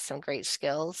people with some great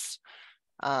skills.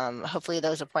 Hopefully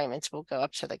those appointments will go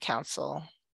up to the council,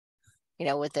 you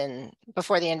know,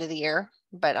 before the end of the year.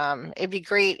 But it'd be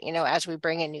great, you know, as we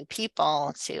bring in new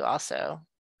people to also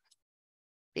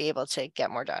be able to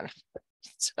get more done.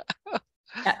 So,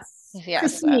 Yes.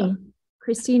 yes.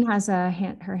 Christine has her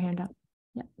hand up.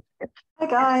 Yeah. Hi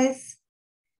guys.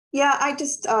 Yeah, I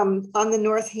just on the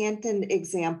Northampton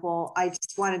example, I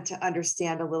just wanted to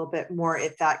understand a little bit more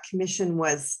if that commission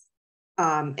was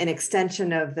an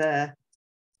extension of the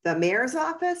mayor's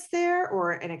office there,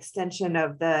 or an extension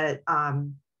of the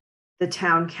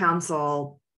town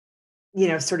council, you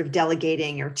know, sort of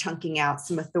delegating or chunking out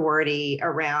some authority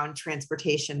around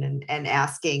transportation and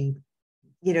asking,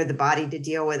 you know, the body to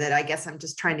deal with it. I guess I'm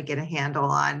just trying to get a handle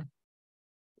on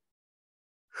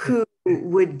who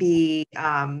would be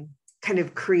kind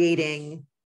of creating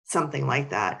something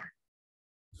like that.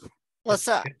 Well,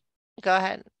 so go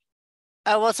ahead.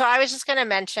 Well, so I was just going to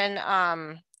mention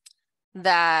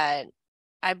that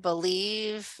I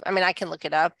believe, I mean, I can look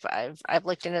it up. I've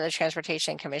looked into the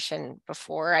Transportation Commission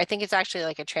before. I think it's actually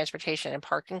like a Transportation and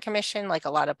Parking Commission, like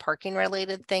a lot of parking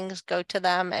related things go to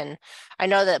them. And I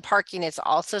know that parking is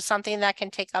also something that can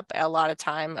take up a lot of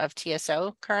time of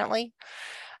TSO currently.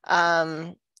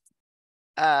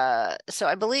 So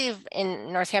I believe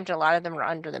in Northampton, a lot of them are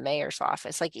under the mayor's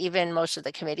office. Like even most of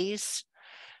the committees,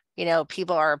 you know,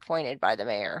 people are appointed by the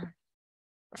mayor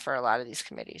for a lot of these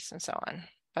committees and so on.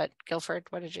 But Guilford,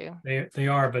 what did you? They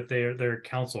are, but they're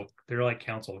council. They're like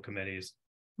council committees.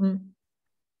 Mm.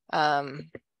 And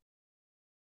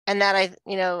that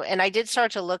and I did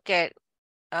start to look at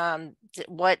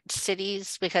what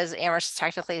cities, because Amherst is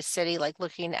technically a city, like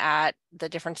looking at the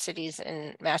different cities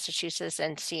in Massachusetts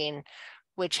and seeing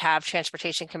which have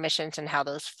transportation commissions and how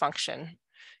those function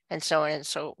and so on, and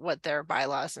so what their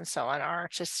bylaws and so on are,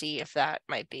 to see if that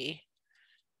might be,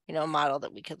 you know, a model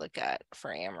that we could look at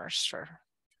for Amherst for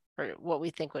what we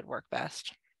think would work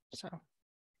best. So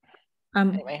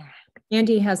anyway,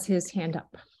 Andy has his hand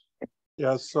up.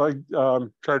 Yeah, so I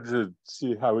tried to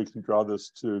see how we can draw this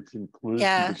to a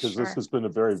conclusion, because this has been a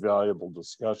very valuable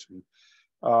discussion.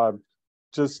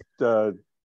 Just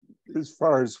as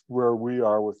far as where we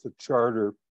are with the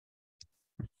charter,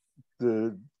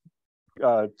 the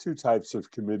two types of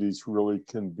committees really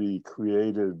can be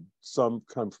created. Some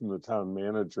come from the town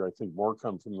manager. I think more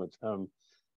come from the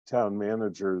town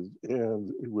manager,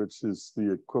 and which is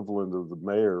the equivalent of the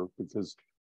mayor, because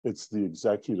it's the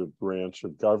executive branch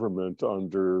of government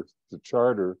under the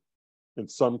charter. And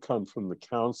some come from the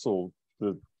council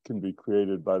that can be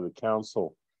created by the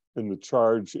council. And the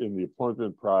charge in the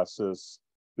appointment process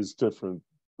is different.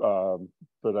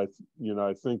 But I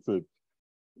think that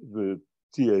the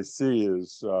TAC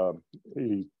is a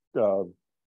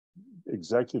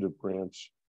executive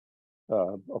branch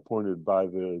appointed by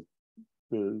the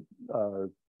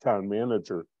town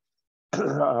manager.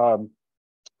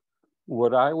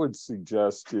 What I would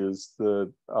suggest is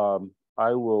that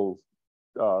I will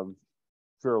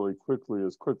fairly quickly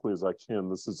as I can.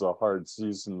 This is a hard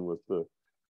season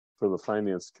for the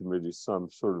finance committee, so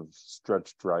I'm sort of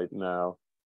stretched right now.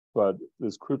 But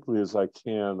as quickly as I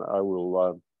can, I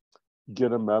will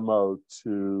get a memo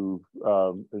to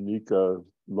Anika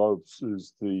Lopes,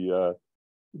 who's the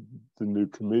new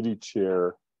committee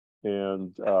chair,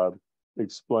 and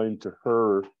explain to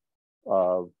her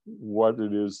what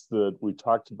it is that we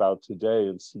talked about today,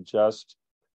 and suggest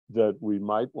that we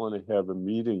might want to have a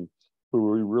meeting where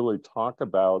we really talk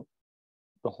about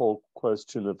the whole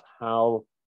question of how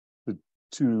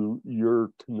your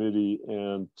committee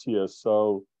and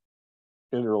TSO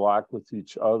interlock with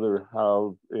each other,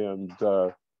 and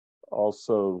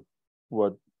also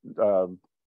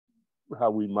how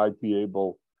we might be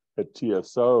able at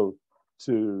TSO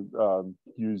to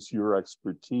use your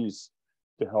expertise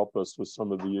to help us with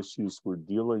some of the issues we're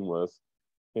dealing with.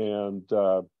 And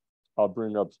I'll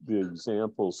bring up the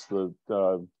examples that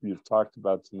you've talked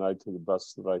about tonight to the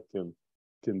best that I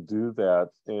can do that.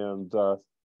 And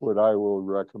what I will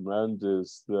recommend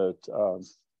is that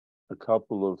a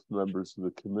couple of members of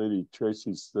the committee,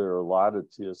 Tracy's there a lot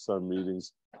at TSO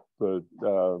meetings, but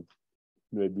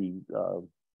maybe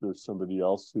there's somebody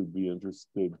else who'd be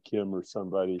interested, Kim or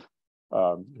somebody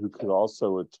who could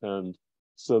also attend,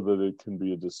 so that it can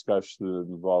be a discussion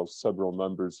that involves several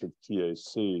members of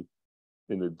TAC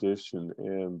in addition,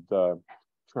 and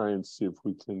try and see if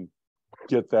we can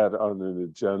get that on an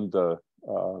agenda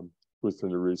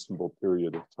within a reasonable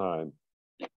period of time.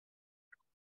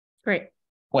 Great.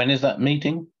 When is that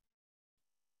meeting?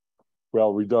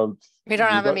 Well, we don't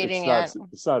have a meeting yet.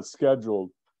 It's not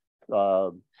scheduled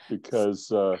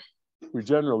because we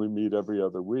generally meet every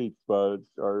other week, but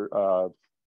the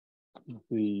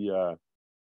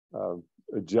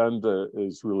agenda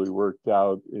is really worked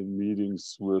out in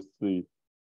meetings with the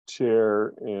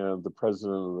chair and the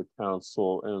president of the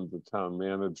council and the town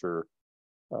manager.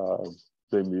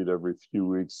 They meet every few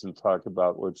weeks and talk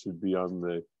about what should be on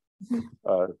the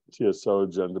TSO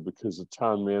agenda, because the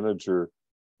town manager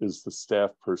is the staff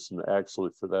person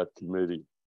actually for that committee.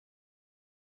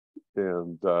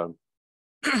 And so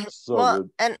well,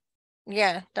 and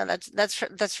yeah, no,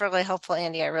 that's really helpful,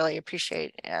 Andy. I really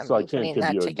appreciate so I you can't putting give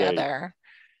that you a together.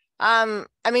 I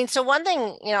mean, so one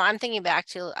thing, you know, I'm thinking back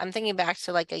to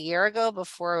like a year ago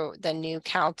before the new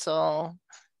council,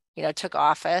 you know, took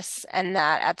office, and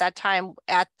that at that time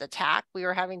at the TAC, we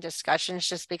were having discussions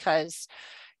just because,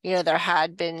 you know, there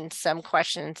had been some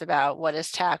questions about what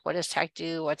does TAC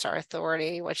do? What's our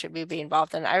authority? What should we be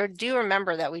involved in? I do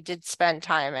remember that we did spend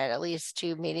time at least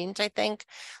 2 meetings, I think,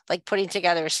 like putting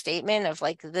together a statement of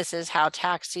like, this is how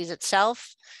TAC sees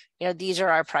itself. You know, these are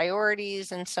our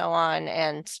priorities and so on.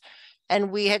 And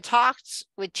we had talked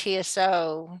with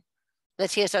TSO, the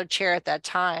TSO chair at that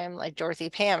time, like Dorothy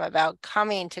Pam, about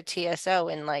coming to TSO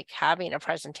and like having a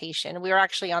presentation. We were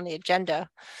actually on the agenda,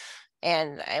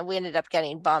 and we ended up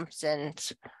getting bumped. And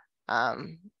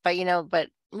but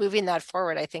moving that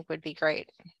forward, I think would be great,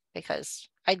 because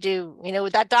I do, you know,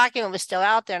 that document was still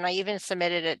out there, and I even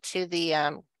submitted it to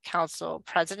the council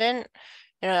president.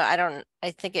 You know, I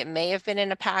think it may have been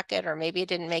in a packet, or maybe it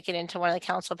didn't make it into one of the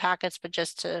council packets, but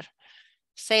just to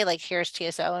say like, here's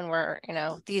TSO, and we're, you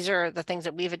know, these are the things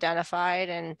that we've identified,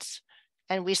 and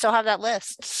we still have that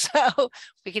list. So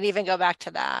we can even go back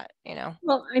to that, you know.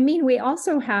 Well, I mean, we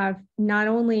also have not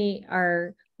only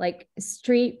our like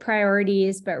street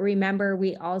priorities, but remember,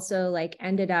 we also like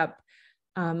ended up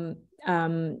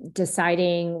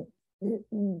deciding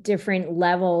different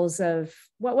levels of,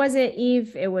 what was it,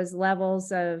 Eve? It was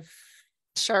levels of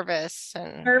service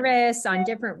on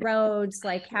different roads,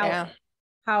 like how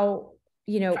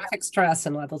you know, traffic stress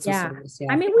and levels of service.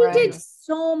 Yeah. I mean, we did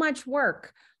so much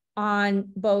work on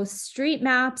both street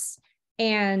maps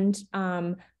and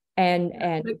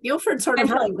Guilford sort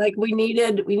of like we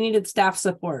needed staff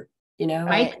support, you know,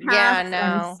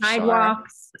 and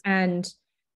sidewalks and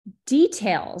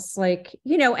details, like,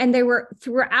 you know, and they were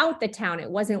throughout the town. It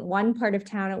wasn't one part of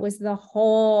town, it was the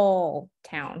whole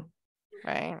town.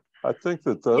 Right. I think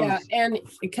that those. Yeah, and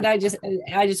I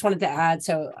just wanted to add,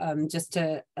 so just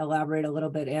to elaborate a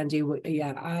little bit, Andy,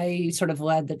 yeah, I sort of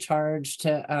led the charge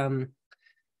to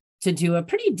do a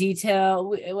pretty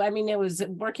detailed, I mean, it was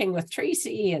working with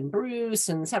Tracy and Bruce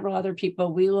and several other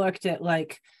people. We looked at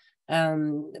like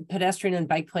pedestrian and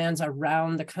bike plans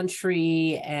around the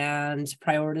country and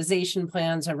prioritization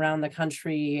plans around the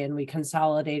country, and we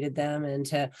consolidated them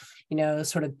into, you know,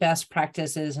 sort of best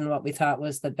practices and what we thought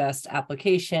was the best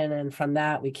application. And from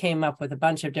that, we came up with a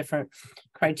bunch of different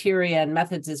criteria and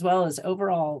methods, as well as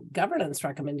overall governance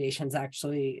recommendations,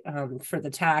 actually, for the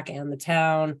TAC and the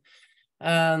town.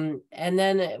 And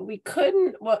then we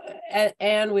couldn't, well,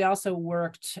 and we also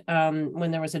worked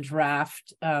when there was a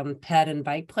draft ped and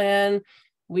bike plan.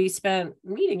 We spent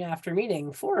meeting after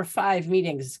meeting, 4 or 5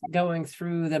 meetings, going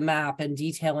through the map and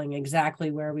detailing exactly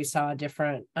where we saw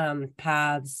different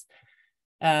paths.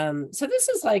 So this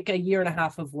is like a 1.5 years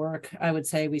of work, I would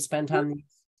say, we spent on these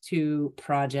 2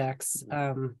 projects.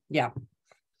 Yeah,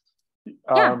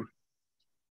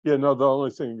 no, the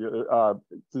only thing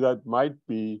that might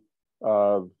be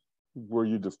where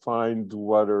you defined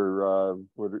what are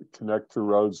connector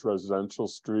roads, residential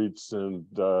streets, and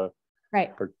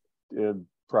and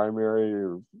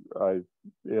primary,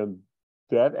 and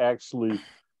that actually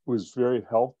was very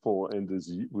helpful and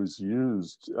was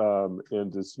used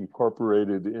and is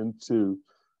incorporated into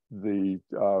the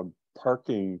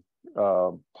parking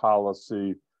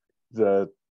policy that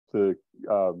the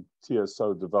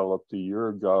TSO developed a year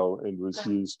ago and was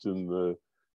used in the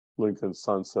Lincoln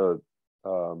Sunset.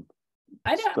 My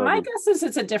guess is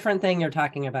it's a different thing you're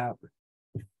talking about.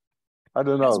 I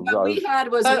don't know. What we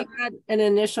had was we had an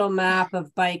initial map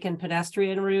of bike and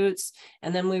pedestrian routes,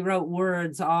 and then we wrote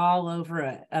words all over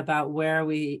it about where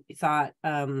we thought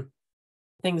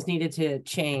things needed to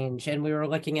change. And we were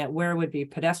looking at where would be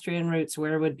pedestrian routes,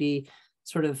 where would be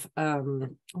sort of,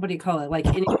 what do you call it? Like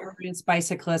inexperienced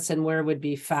bicyclists, and where would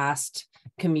be fast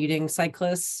commuting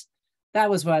cyclists. That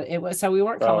was what it was. So we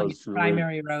weren't calling it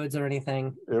primary roads or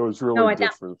anything. It was really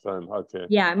different then. Okay.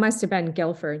 Yeah, it must have been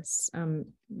Guilford's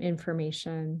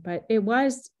information, but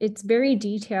it's very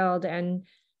detailed, and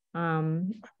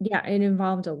yeah, it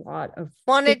involved a lot of.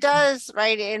 Well, and it does,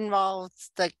 right? It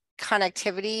involves the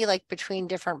connectivity like between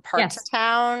different parts of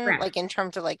town, correct. like in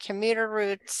terms of like commuter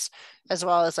routes, as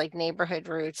well as like neighborhood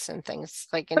routes and things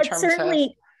like in But terms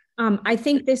certainly, I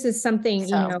think this is something,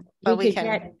 So, you know, but we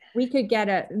could get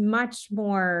a much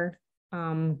more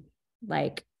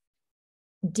like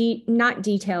not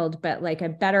detailed, but like a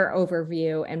better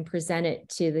overview, and present it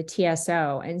to the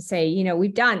TSO and say, you know,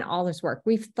 we've done all this work.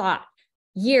 We've thought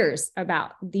years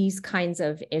about these kinds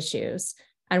of issues,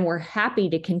 and we're happy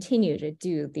to continue to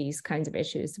do these kinds of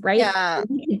issues, right? Yeah.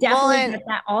 We could definitely Well, get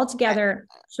that all together,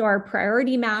 show our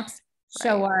priority maps,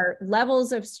 show Right. our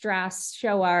levels of stress,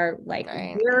 show our like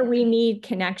Right. where we need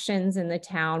connections in the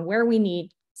town, where we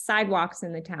need sidewalks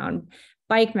in the town,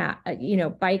 bike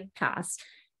bike paths.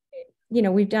 You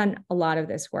know, we've done a lot of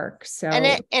this work. So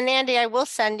and Andy, I will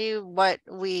send you what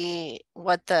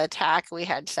the TAC we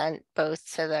had sent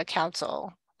both to the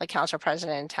council, like council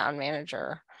president and town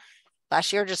manager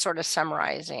last year, just sort of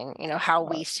summarizing, you know, how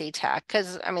we see TAC,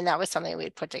 because I mean that was something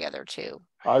we'd put together too.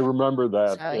 I remember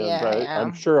that, So, and yeah.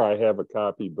 I'm sure I have a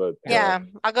copy, but Yeah,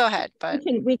 I'll go ahead, but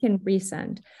we can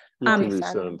resend. you can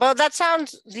resend. resend. Well,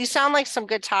 these sound like some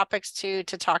good topics to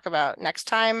talk about next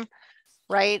time,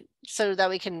 right? So that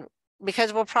we can,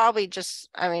 because we'll probably just,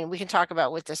 I mean, we can talk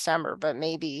about with December, but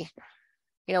maybe,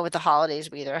 you know, with the holidays,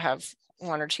 we either have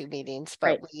 1 or 2 meetings,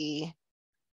 but Right.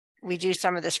 we do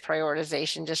some of this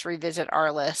prioritization, just revisit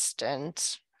our list, and,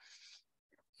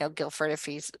 you know, Guilford, if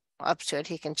he's up to it,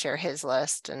 he can share his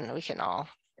list and we can all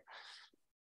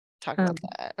talk about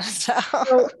that.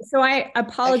 So I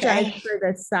apologize Okay. for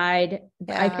the side.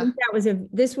 I Yeah. think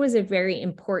this was a very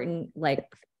important like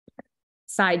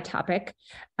side topic.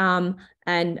 I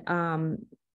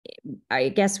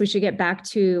guess we should get back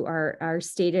to our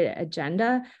stated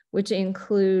agenda, which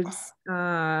includes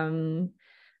the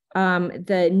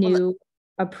new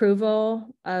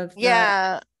approval of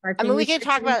Yeah, I mean, we can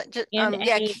talk about just, and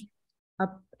yeah,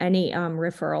 any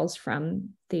referrals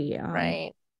from the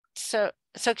right. So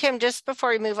Kim, just before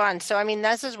we move on, so I mean,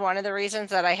 this is one of the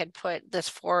reasons that I had put this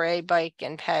 4A bike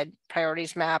and ped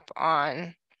priorities map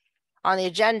on the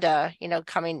agenda, you know,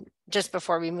 coming just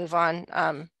before we move on,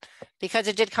 because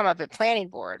it did come up at planning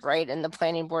board, right? And the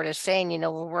planning board is saying, you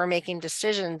know, well, we're making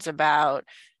decisions about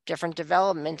different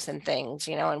developments and things,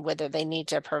 you know, and whether they need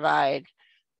to provide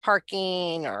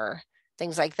parking or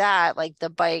things like that. Like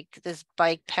this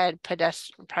bike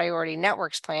pedestrian priority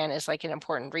networks plan is like an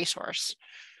important resource.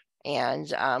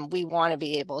 And we want to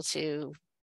be able to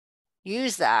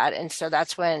use that. And so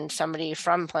that's when somebody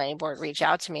from planning board reached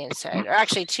out to me and said, or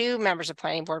actually 2 members of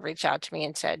planning board reached out to me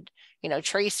and said, you know,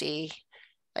 Tracy,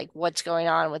 like what's going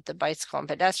on with the bicycle and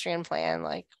pedestrian plan?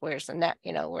 Like, where's the net,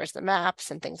 you know, where's the maps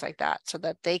and things like that, so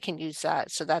that they can use that.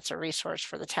 So that's a resource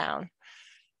for the town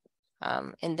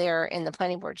in the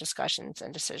planning board discussions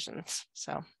and decisions.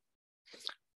 So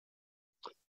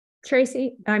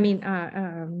Tracy,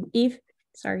 Eve,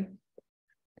 sorry.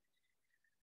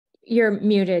 You're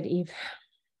muted, Eve.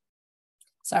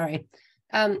 Sorry.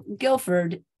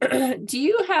 Guilford, do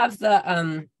you have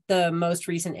the most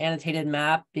recent annotated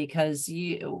map? Because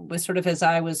you was sort of, as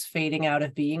I was fading out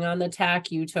of being on the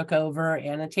TAC, you took over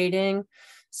annotating.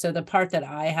 So the part that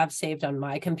I have saved on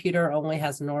my computer only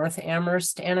has North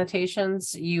Amherst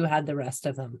annotations. You had the rest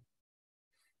of them.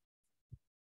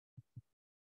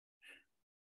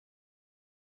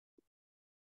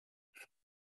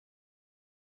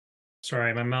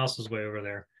 Sorry, my mouse is way over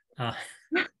there.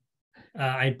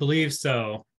 I believe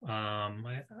so. I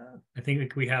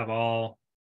think we have all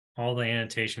the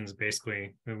annotations,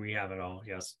 basically. We have it all,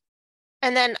 yes.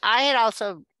 and then I had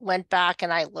also went back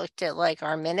and I looked at like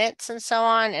our minutes and so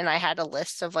on, and I had a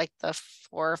list of like the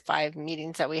 4 or 5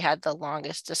 meetings that we had the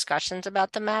longest discussions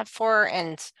about the map for.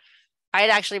 And I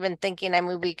had actually been thinking, I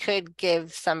mean, we could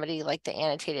give somebody like the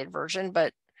annotated version,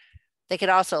 but they could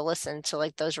also listen to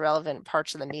like those relevant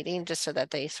parts of the meeting, just so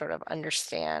that they sort of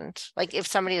understand, like if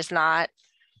somebody is not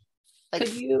like.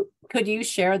 Could you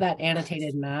share that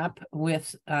annotated map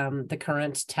with the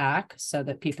current TAC so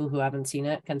that people who haven't seen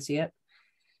it can see it?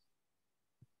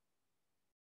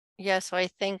 Yeah, so I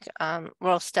think,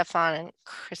 well, Stefan and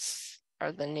Chris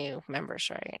are the new members,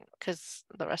 right? Because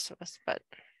the rest of us, but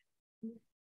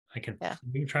We can Yeah.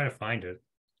 try to find it.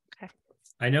 Okay.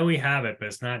 I know we have it, but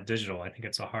it's not digital. I think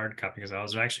it's a hard copy because I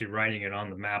was actually writing it on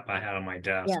the map I had on my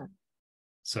desk. Yeah.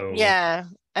 So Yeah,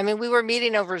 I mean, we were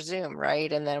meeting over Zoom,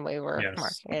 right? And then we were Yes.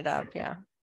 marking it up, yeah.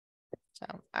 So,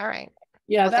 all right.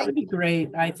 Yeah, Well, that thank would be great.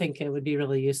 I think it would be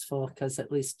really useful because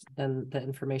at least then the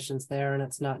information's there and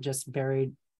it's not just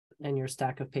buried in your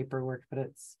stack of paperwork, but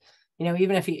it's, you know,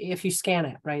 even if you scan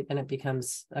it, right, then it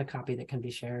becomes a copy that can be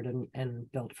shared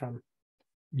and built from.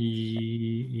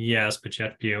 yes, but you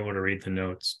have to be able to read the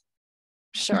notes.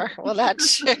 Sure. Well,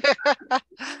 that's well,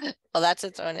 that's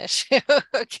its own issue.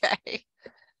 Okay.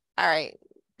 All right.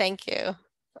 Thank you.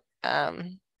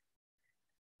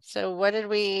 So what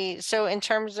did so in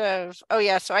terms of, oh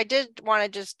yeah, so I did want to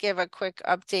just give a quick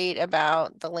update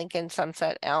about the Lincoln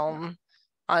Sunset Elm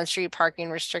on-street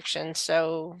parking restrictions.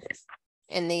 So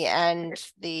in the end,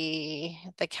 the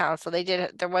council,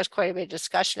 there was quite a bit of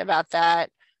discussion about that.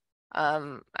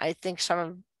 I think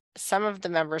some of the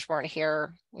members weren't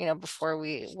here, you know, before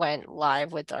we went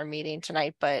live with our meeting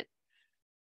tonight, but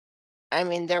I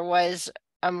mean, there was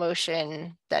a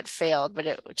motion that failed, but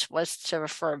it was to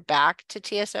refer back to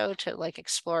TSO to like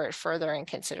explore it further and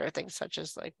consider things such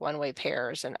as like one-way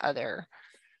pairs and other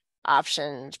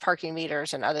options, parking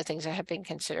meters and other things that had been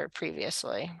considered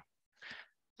previously.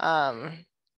 But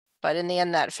in the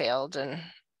end that failed. And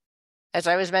as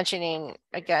I was mentioning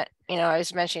again, you know, I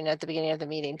was mentioning at the beginning of the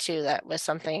meeting too, that was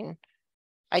something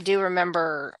I do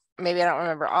remember. Maybe I don't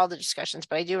remember all the discussions,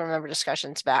 but I do remember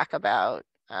discussions back about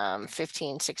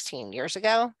 15, 16 years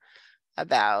ago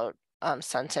about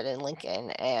Sunset and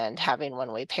Lincoln and having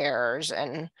one-way pairs.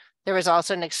 And there was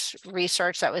also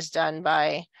research that was done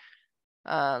by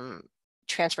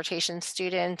transportation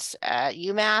students at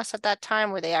UMass at that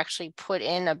time, where they actually put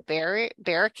in a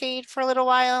barricade for a little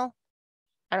while.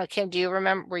 I don't know, Kim, do you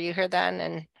remember, were you here then?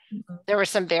 And there were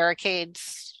some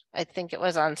barricades, I think it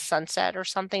was on Sunset or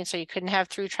something, so you couldn't have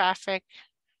through traffic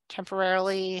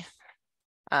temporarily.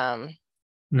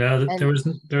 No, there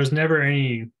was never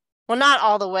any. Well, not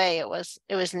all the way. It was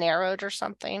narrowed or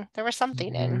something. There was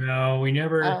something in. No, we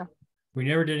never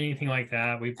did anything like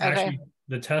that. We actually,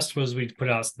 the test was we put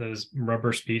out those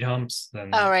rubber speed humps. Then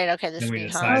oh right, okay, the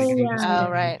speed humps. Oh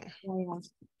right.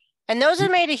 And those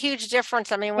have made a huge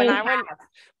difference. I mean, when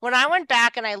I went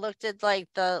back and I looked at like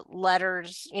the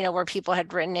letters, you know, where people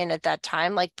had written in at that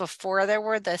time, like before there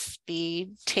were the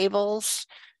speed tables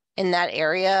in that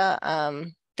area,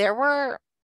 there were,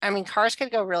 I mean, cars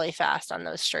could go really fast on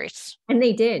those streets. And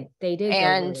they did.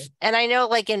 And I know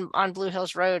like on Blue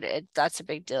Hills Road, that's a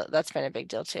big deal. That's been a big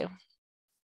deal too.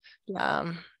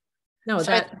 Yeah. No,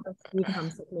 so that speed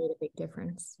humps have made a big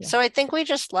difference. Yeah. So I think we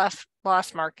just lost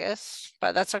Marcus,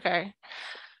 but that's okay.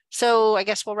 So I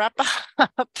guess we'll wrap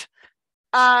up.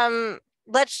 Can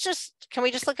we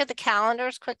just look at the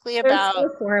calendars quickly about? There's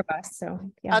still 4 of us, so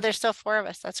yeah. Oh, there's still 4 of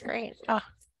us. That's great. Oh,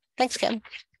 thanks, Kim.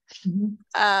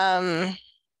 Mm-hmm.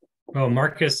 Well,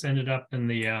 Marcus ended up in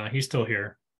the. He's still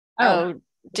here. Oh,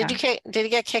 did he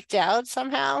get kicked out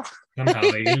somehow? Somehow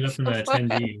he ended up in the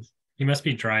attendees. He must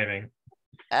be driving.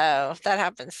 Oh, that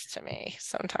happens to me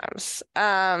sometimes.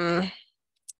 So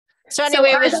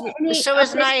anyway, it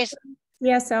was nice.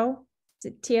 TSO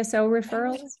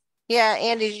referrals. Yeah,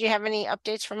 Andy, did you have any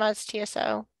updates from us,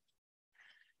 TSO?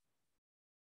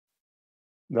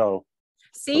 No.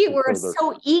 See, we're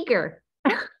so eager.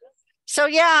 So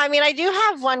yeah, I mean, I do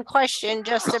have one question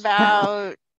just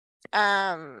about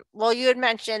well, you had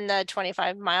mentioned the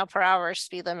 25-mile-per-hour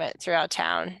speed limit throughout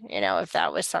town, you know, if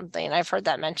that was something. I've heard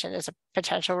that mentioned as a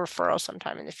potential referral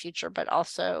sometime in the future, but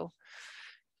also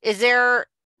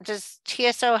does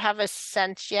TSO have a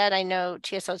sense yet? I know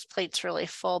TSO's plate's really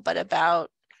full, but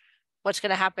about what's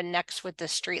going to happen next with the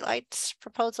streetlights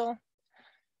proposal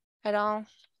at all?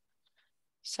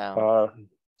 So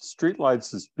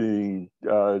streetlights is being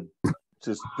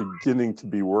just beginning to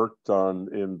be worked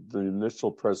on in the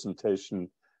initial presentation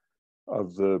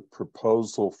of the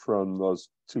proposal from those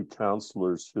 2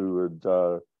 counselors who had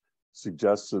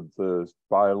suggested the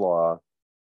bylaw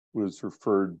was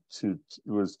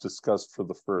discussed for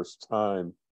the first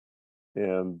time.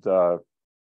 And so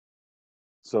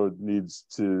it needs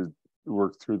to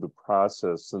work through the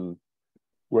process, and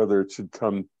whether it should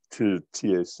come to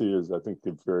TAC is, I think,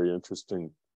 a very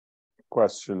interesting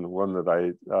question, one that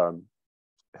I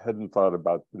hadn't thought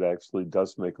about, but actually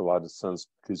does make a lot of sense,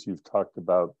 because you've talked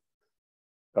about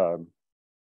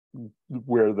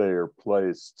where they are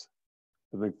placed.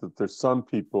 I think that there's some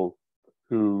people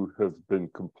who have been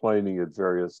complaining at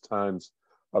various times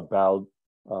about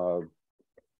the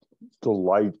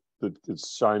light that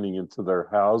is shining into their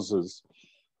houses.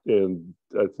 And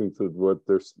I think that what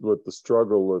the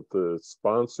struggle that the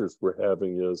sponsors were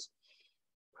having is,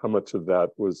 how much of that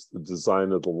was the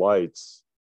design of the lights,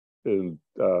 and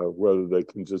whether they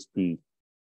can just be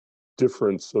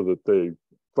different so that they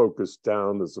focus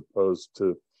down as opposed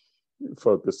to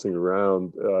focusing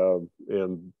around,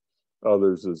 and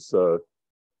others is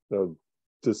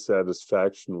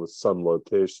dissatisfaction with some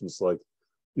locations like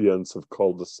the ends of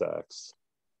cul-de-sacs.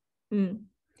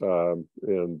 But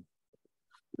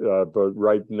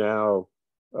right now,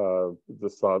 the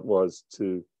thought was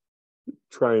to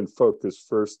try and focus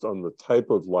first on the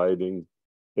type of lighting,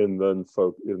 and then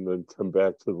come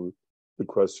back to the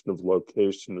question of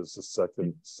location as a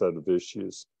second set of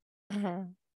issues.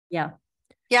 Yeah.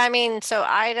 Yeah, I mean, so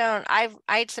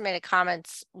I'd submitted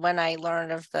comments when I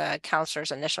learned of the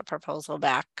counselor's initial proposal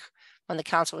back when the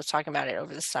council was talking about it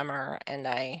over the summer, and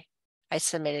I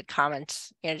submitted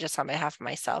comments, just on behalf of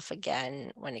myself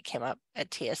again when it came up at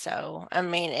TSO. I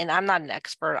mean, and I'm not an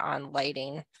expert on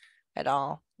lighting at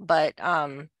all, but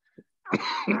I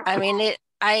mean,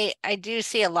 I do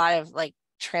see a lot of like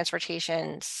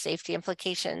transportation safety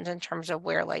implications in terms of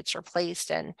where lights are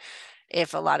placed, and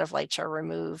if a lot of lights are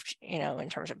removed, in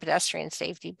terms of pedestrian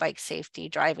safety, bike safety,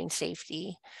 driving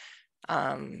safety,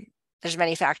 there's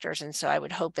many factors. And so I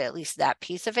would hope at least that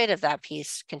piece of it, if that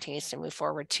piece continues to move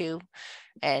forward too,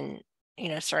 and,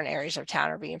 certain areas of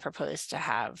town are being proposed to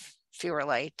have fewer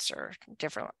lights or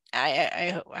different,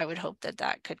 I would hope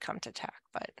that could come to TAC,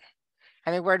 but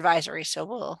I mean, we're advisory,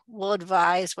 so we'll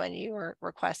advise when you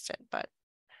request it, but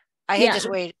I had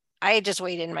just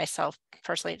weighed in myself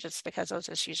personally, just because those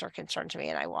issues are concerned to me,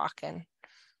 and I walk in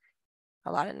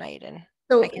a lot at night, and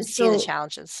I can see the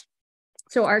challenges.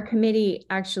 So our committee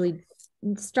actually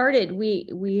started, we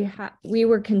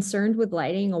were concerned with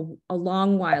lighting a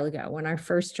long while ago when I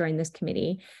first joined this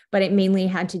committee, but it mainly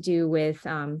had to do with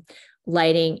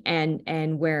lighting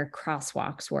and where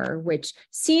crosswalks were, which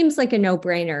seems like a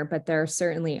no-brainer, but there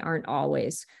certainly aren't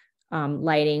always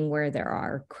lighting where there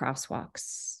are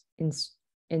crosswalks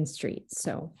in streets.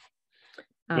 So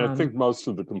I think most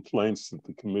of the complaints that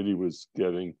the committee was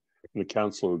getting, the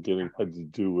council were getting, had to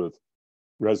do with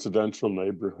residential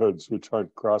neighborhoods, which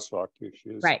aren't crosswalk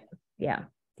issues. Right. Yeah.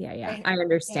 I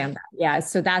understand that. Yeah.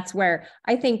 So that's where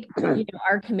I think,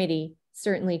 our committee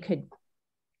certainly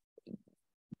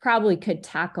probably could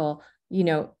tackle,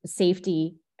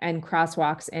 safety and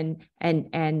crosswalks and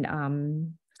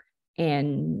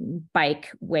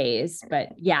bike ways. But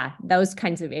yeah, those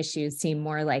kinds of issues seem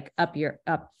more like up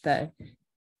the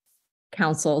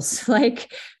council's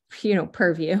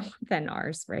purview than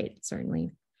ours, right?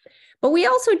 Certainly. But we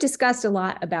also discussed a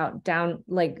lot about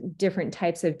different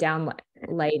types of down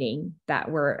lighting that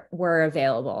were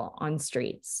available on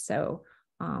streets. So,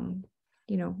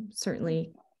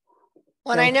 certainly.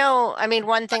 Well, I know, I mean,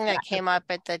 one thing that came up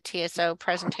at the TSO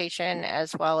presentation,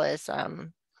 as well as,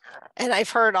 and I've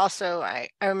heard also, I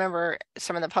remember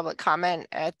some of the public comment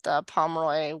at the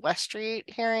Pomeroy West Street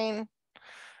hearing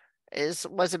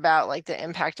was about like the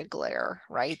impact of glare,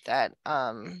 right? That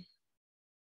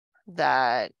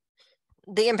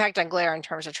the impact on glare in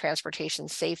terms of transportation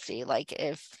safety, like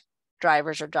if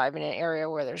drivers are driving in an area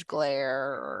where there's glare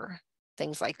or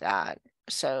things like that.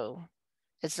 So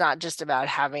it's not just about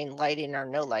having lighting or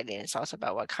no lighting, it's also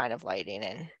about what kind of lighting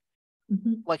and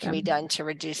what can be done to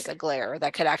reduce the glare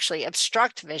that could actually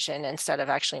obstruct vision instead of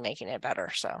actually making it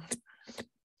better. So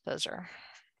those are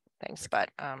things, but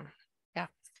yeah.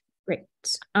 Great.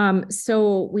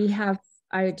 So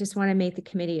I just want to make the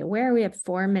committee aware we have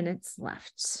 4 minutes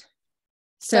left.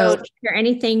 So is there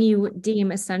anything you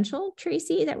deem essential,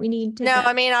 Tracy, that we need to? No,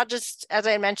 I mean, I'll just, as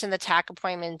I mentioned, the TAC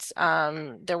appointments,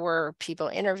 there were people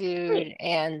interviewed,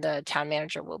 and the town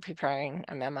manager will be preparing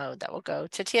a memo that will go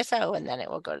to TSO, and then it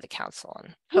will go to the council,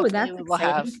 and hopefully we will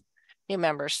have new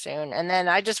members soon. And then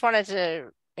I just wanted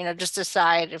to, just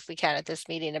decide if we can at this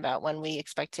meeting about when we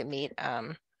expect to meet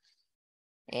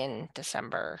in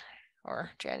December or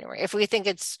January. If we think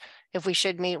if we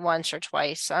should meet once or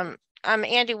twice.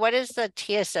 Andy, what is the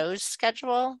TSO's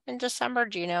schedule in December?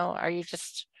 Do you know? Are you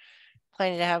just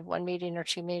planning to have one meeting or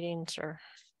 2 meetings, or?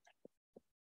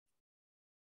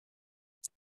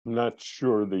 I'm not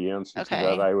sure the answer to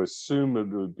that. I would assume it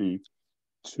would be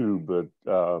 2, but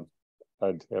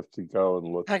I'd have to go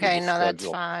and look. Okay, no, that's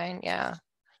fine. Yeah.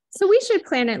 So we should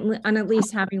plan on at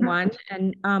least having one.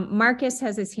 And Marcus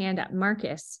has his hand up.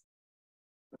 Marcus.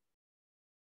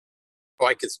 Oh,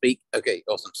 I could speak. Okay,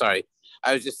 awesome. Sorry.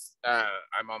 I was just,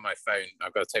 I'm on my phone.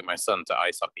 I've got to take my son to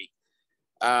ice hockey.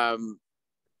 Now,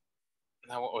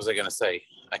 what was I going to say?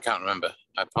 I can't remember.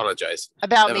 I apologize.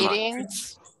 About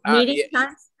meetings? Meeting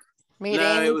times? Meetings?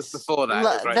 No, it was before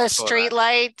that. The street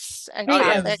lights and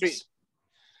traffic.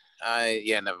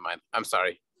 Yeah, never mind. I'm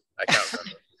sorry. I can't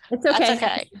remember. It's That's okay.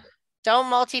 okay. Don't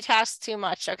multitask too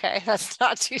much. Okay. That's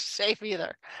not too safe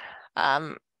either.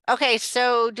 Okay.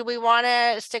 So do we want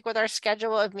to stick with our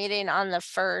schedule of meeting on the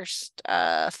first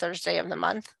Thursday of the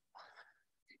month?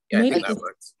 Yeah, I Maybe think that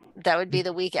works. That would be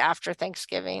the week after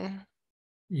Thanksgiving.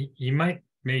 You might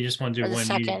maybe just want to Or do the one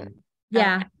second. meeting.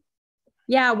 Yeah.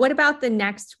 Yeah. What about the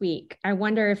next week? I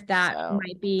wonder if that So-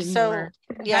 might be so, more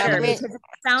yeah, better let me- because it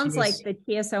sounds like TS the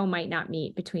TSO might not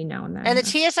meet between now and then. and the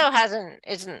TSO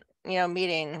isn't,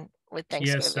 meeting with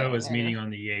Thanksgiving. TSO is and- meeting on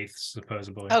the 8th,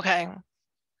 supposedly. Okay.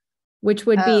 Which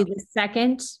would be Oh. the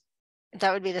second.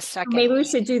 That would be the second. Maybe we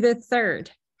should do the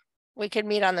third. We could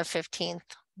meet on the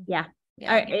 15th. Yeah.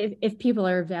 Yeah. If people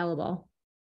are available.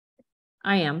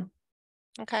 I am.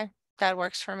 Okay. That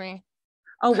works for me.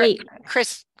 Oh, wait.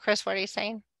 Chris, what are you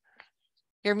saying?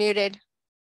 You're muted.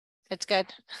 It's good.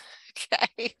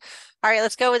 Okay. All right,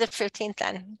 let's go with the 15th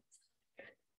then.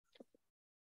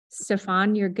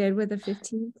 Stefan, you're good with the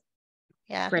 15th?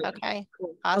 Yeah. Great. Okay.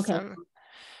 Cool. Awesome. Okay.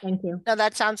 Thank you. No,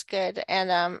 that sounds good. And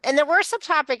there were some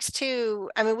topics too.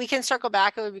 I mean, we can circle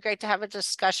back. It would be great to have a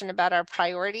discussion about our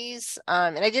priorities.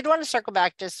 And I did want to circle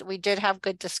back, we did have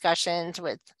good discussions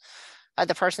with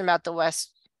the person about the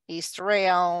West East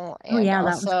Rail and Oh, yeah, that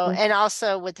was also, cool. and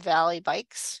also with Valley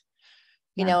Bikes,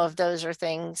 Yeah. if those are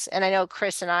things. And I know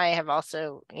Chris and I have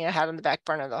also, had on the back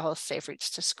burner the whole safe routes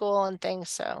to school and things.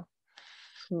 So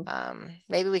Cool.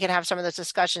 maybe we can have some of those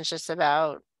discussions just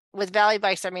about with Valley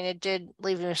Bikes. I mean, it did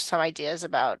leave me some ideas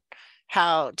about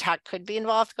how TAC could be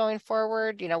involved going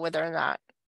forward, whether or not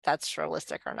that's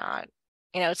realistic or not.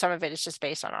 Some of it is just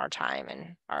based on our time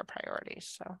and our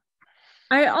priorities. So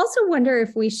I also wonder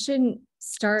if we shouldn't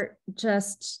start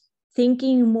just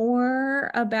thinking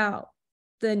more about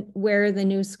where the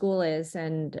new school is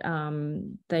and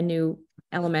the new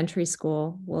elementary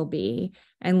school will be,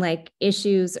 and like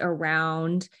issues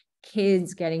around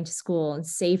kids getting to school and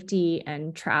safety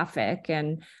and traffic.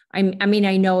 And I mean,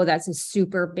 I know that's a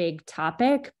super big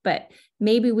topic, but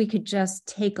maybe we could just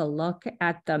take a look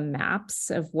at the maps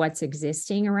of what's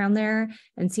existing around there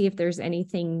and see if there's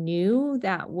anything new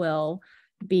that will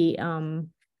be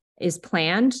is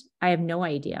planned. I have no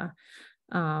idea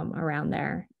around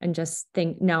there, and just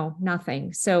think, no,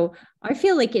 nothing. So I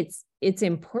feel like it's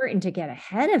important to get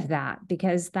ahead of that,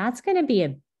 because that's going to be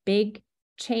a big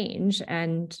change,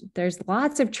 and there's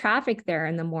lots of traffic there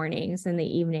in the mornings and the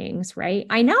evenings, right?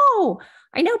 I know,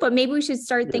 but maybe we should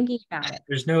start thinking about it.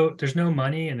 There's no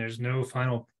money, and there's no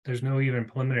even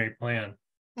preliminary plan.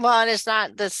 well, and it's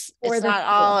not this, For it's the not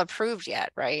all school. approved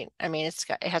yet, right? I mean, it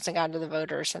hasn't gone to the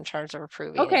voters in terms of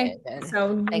approving Okay, it. And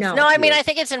so things. no. No, I mean, Yeah. I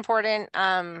think it's important.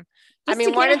 I Just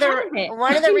mean, to one get of ahead of it.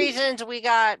 one of the reasons we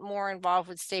got more involved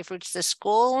with Safe Routes to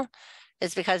School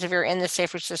is because if you're in the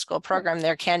Safe Routes to School program,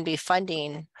 there can be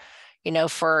funding,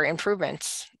 for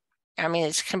improvements. I mean,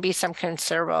 it can be some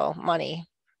considerable money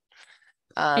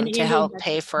And to Andy help has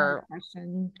pay a for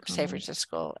question, Safe comment. Routes to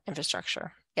School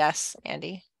infrastructure. Yes,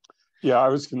 Andy. Yeah, I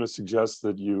was going to suggest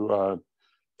that you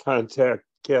contact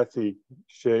Kathy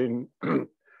Shane,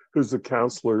 who's a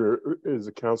counselor,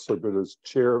 but is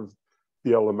chair of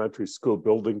the elementary school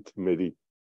building committee,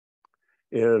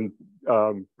 and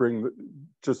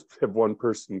just have one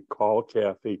person call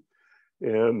Kathy,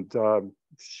 and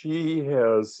she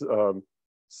has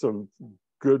some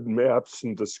good maps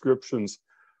and descriptions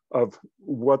of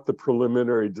what the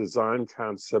preliminary design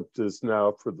concept is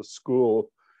now for the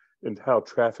school, and how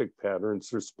traffic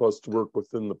patterns are supposed to work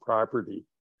within the property.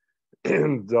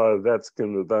 And that's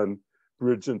going to then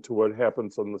bridge into what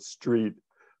happens on the street.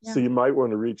 Yeah. So you might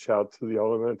want to reach out to the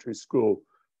elementary school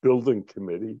building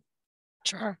committee.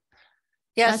 Sure.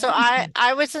 Yeah, That's so awesome.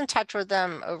 I was in touch with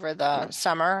them over the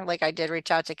summer. Like I did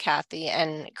reach out to Kathy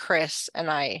and Chris, and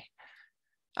I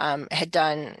had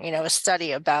done, a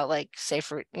study about like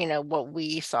safe route, what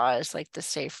we saw as like the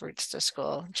safe routes to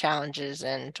school challenges.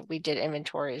 And we did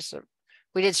inventories.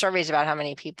 We did surveys about how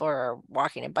many people are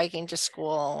walking and biking to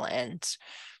school and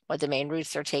what the main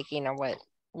routes they're taking, or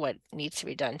what needs to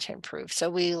be done to improve. So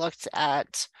we looked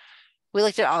at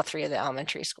all three of the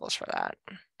elementary schools for that.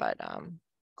 But Of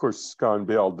course, it's going to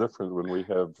be all different when we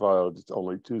have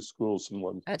only two schools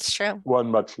and that's true.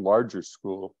 one much larger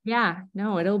school. Yeah,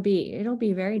 no, it'll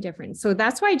be very different. So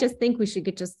that's why I just think we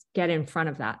should just get in front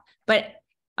of that. But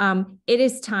it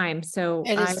is time. So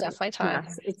It is definitely time.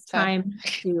 Yes, it's So- time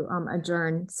to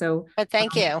adjourn. So But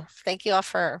thank you. Thank you all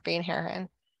for being here. And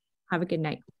have a good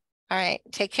night. all right,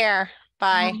 take care.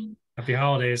 Bye. Happy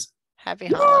holidays. Happy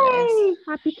holidays. Yay!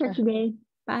 Happy Turkey Day.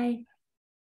 Bye.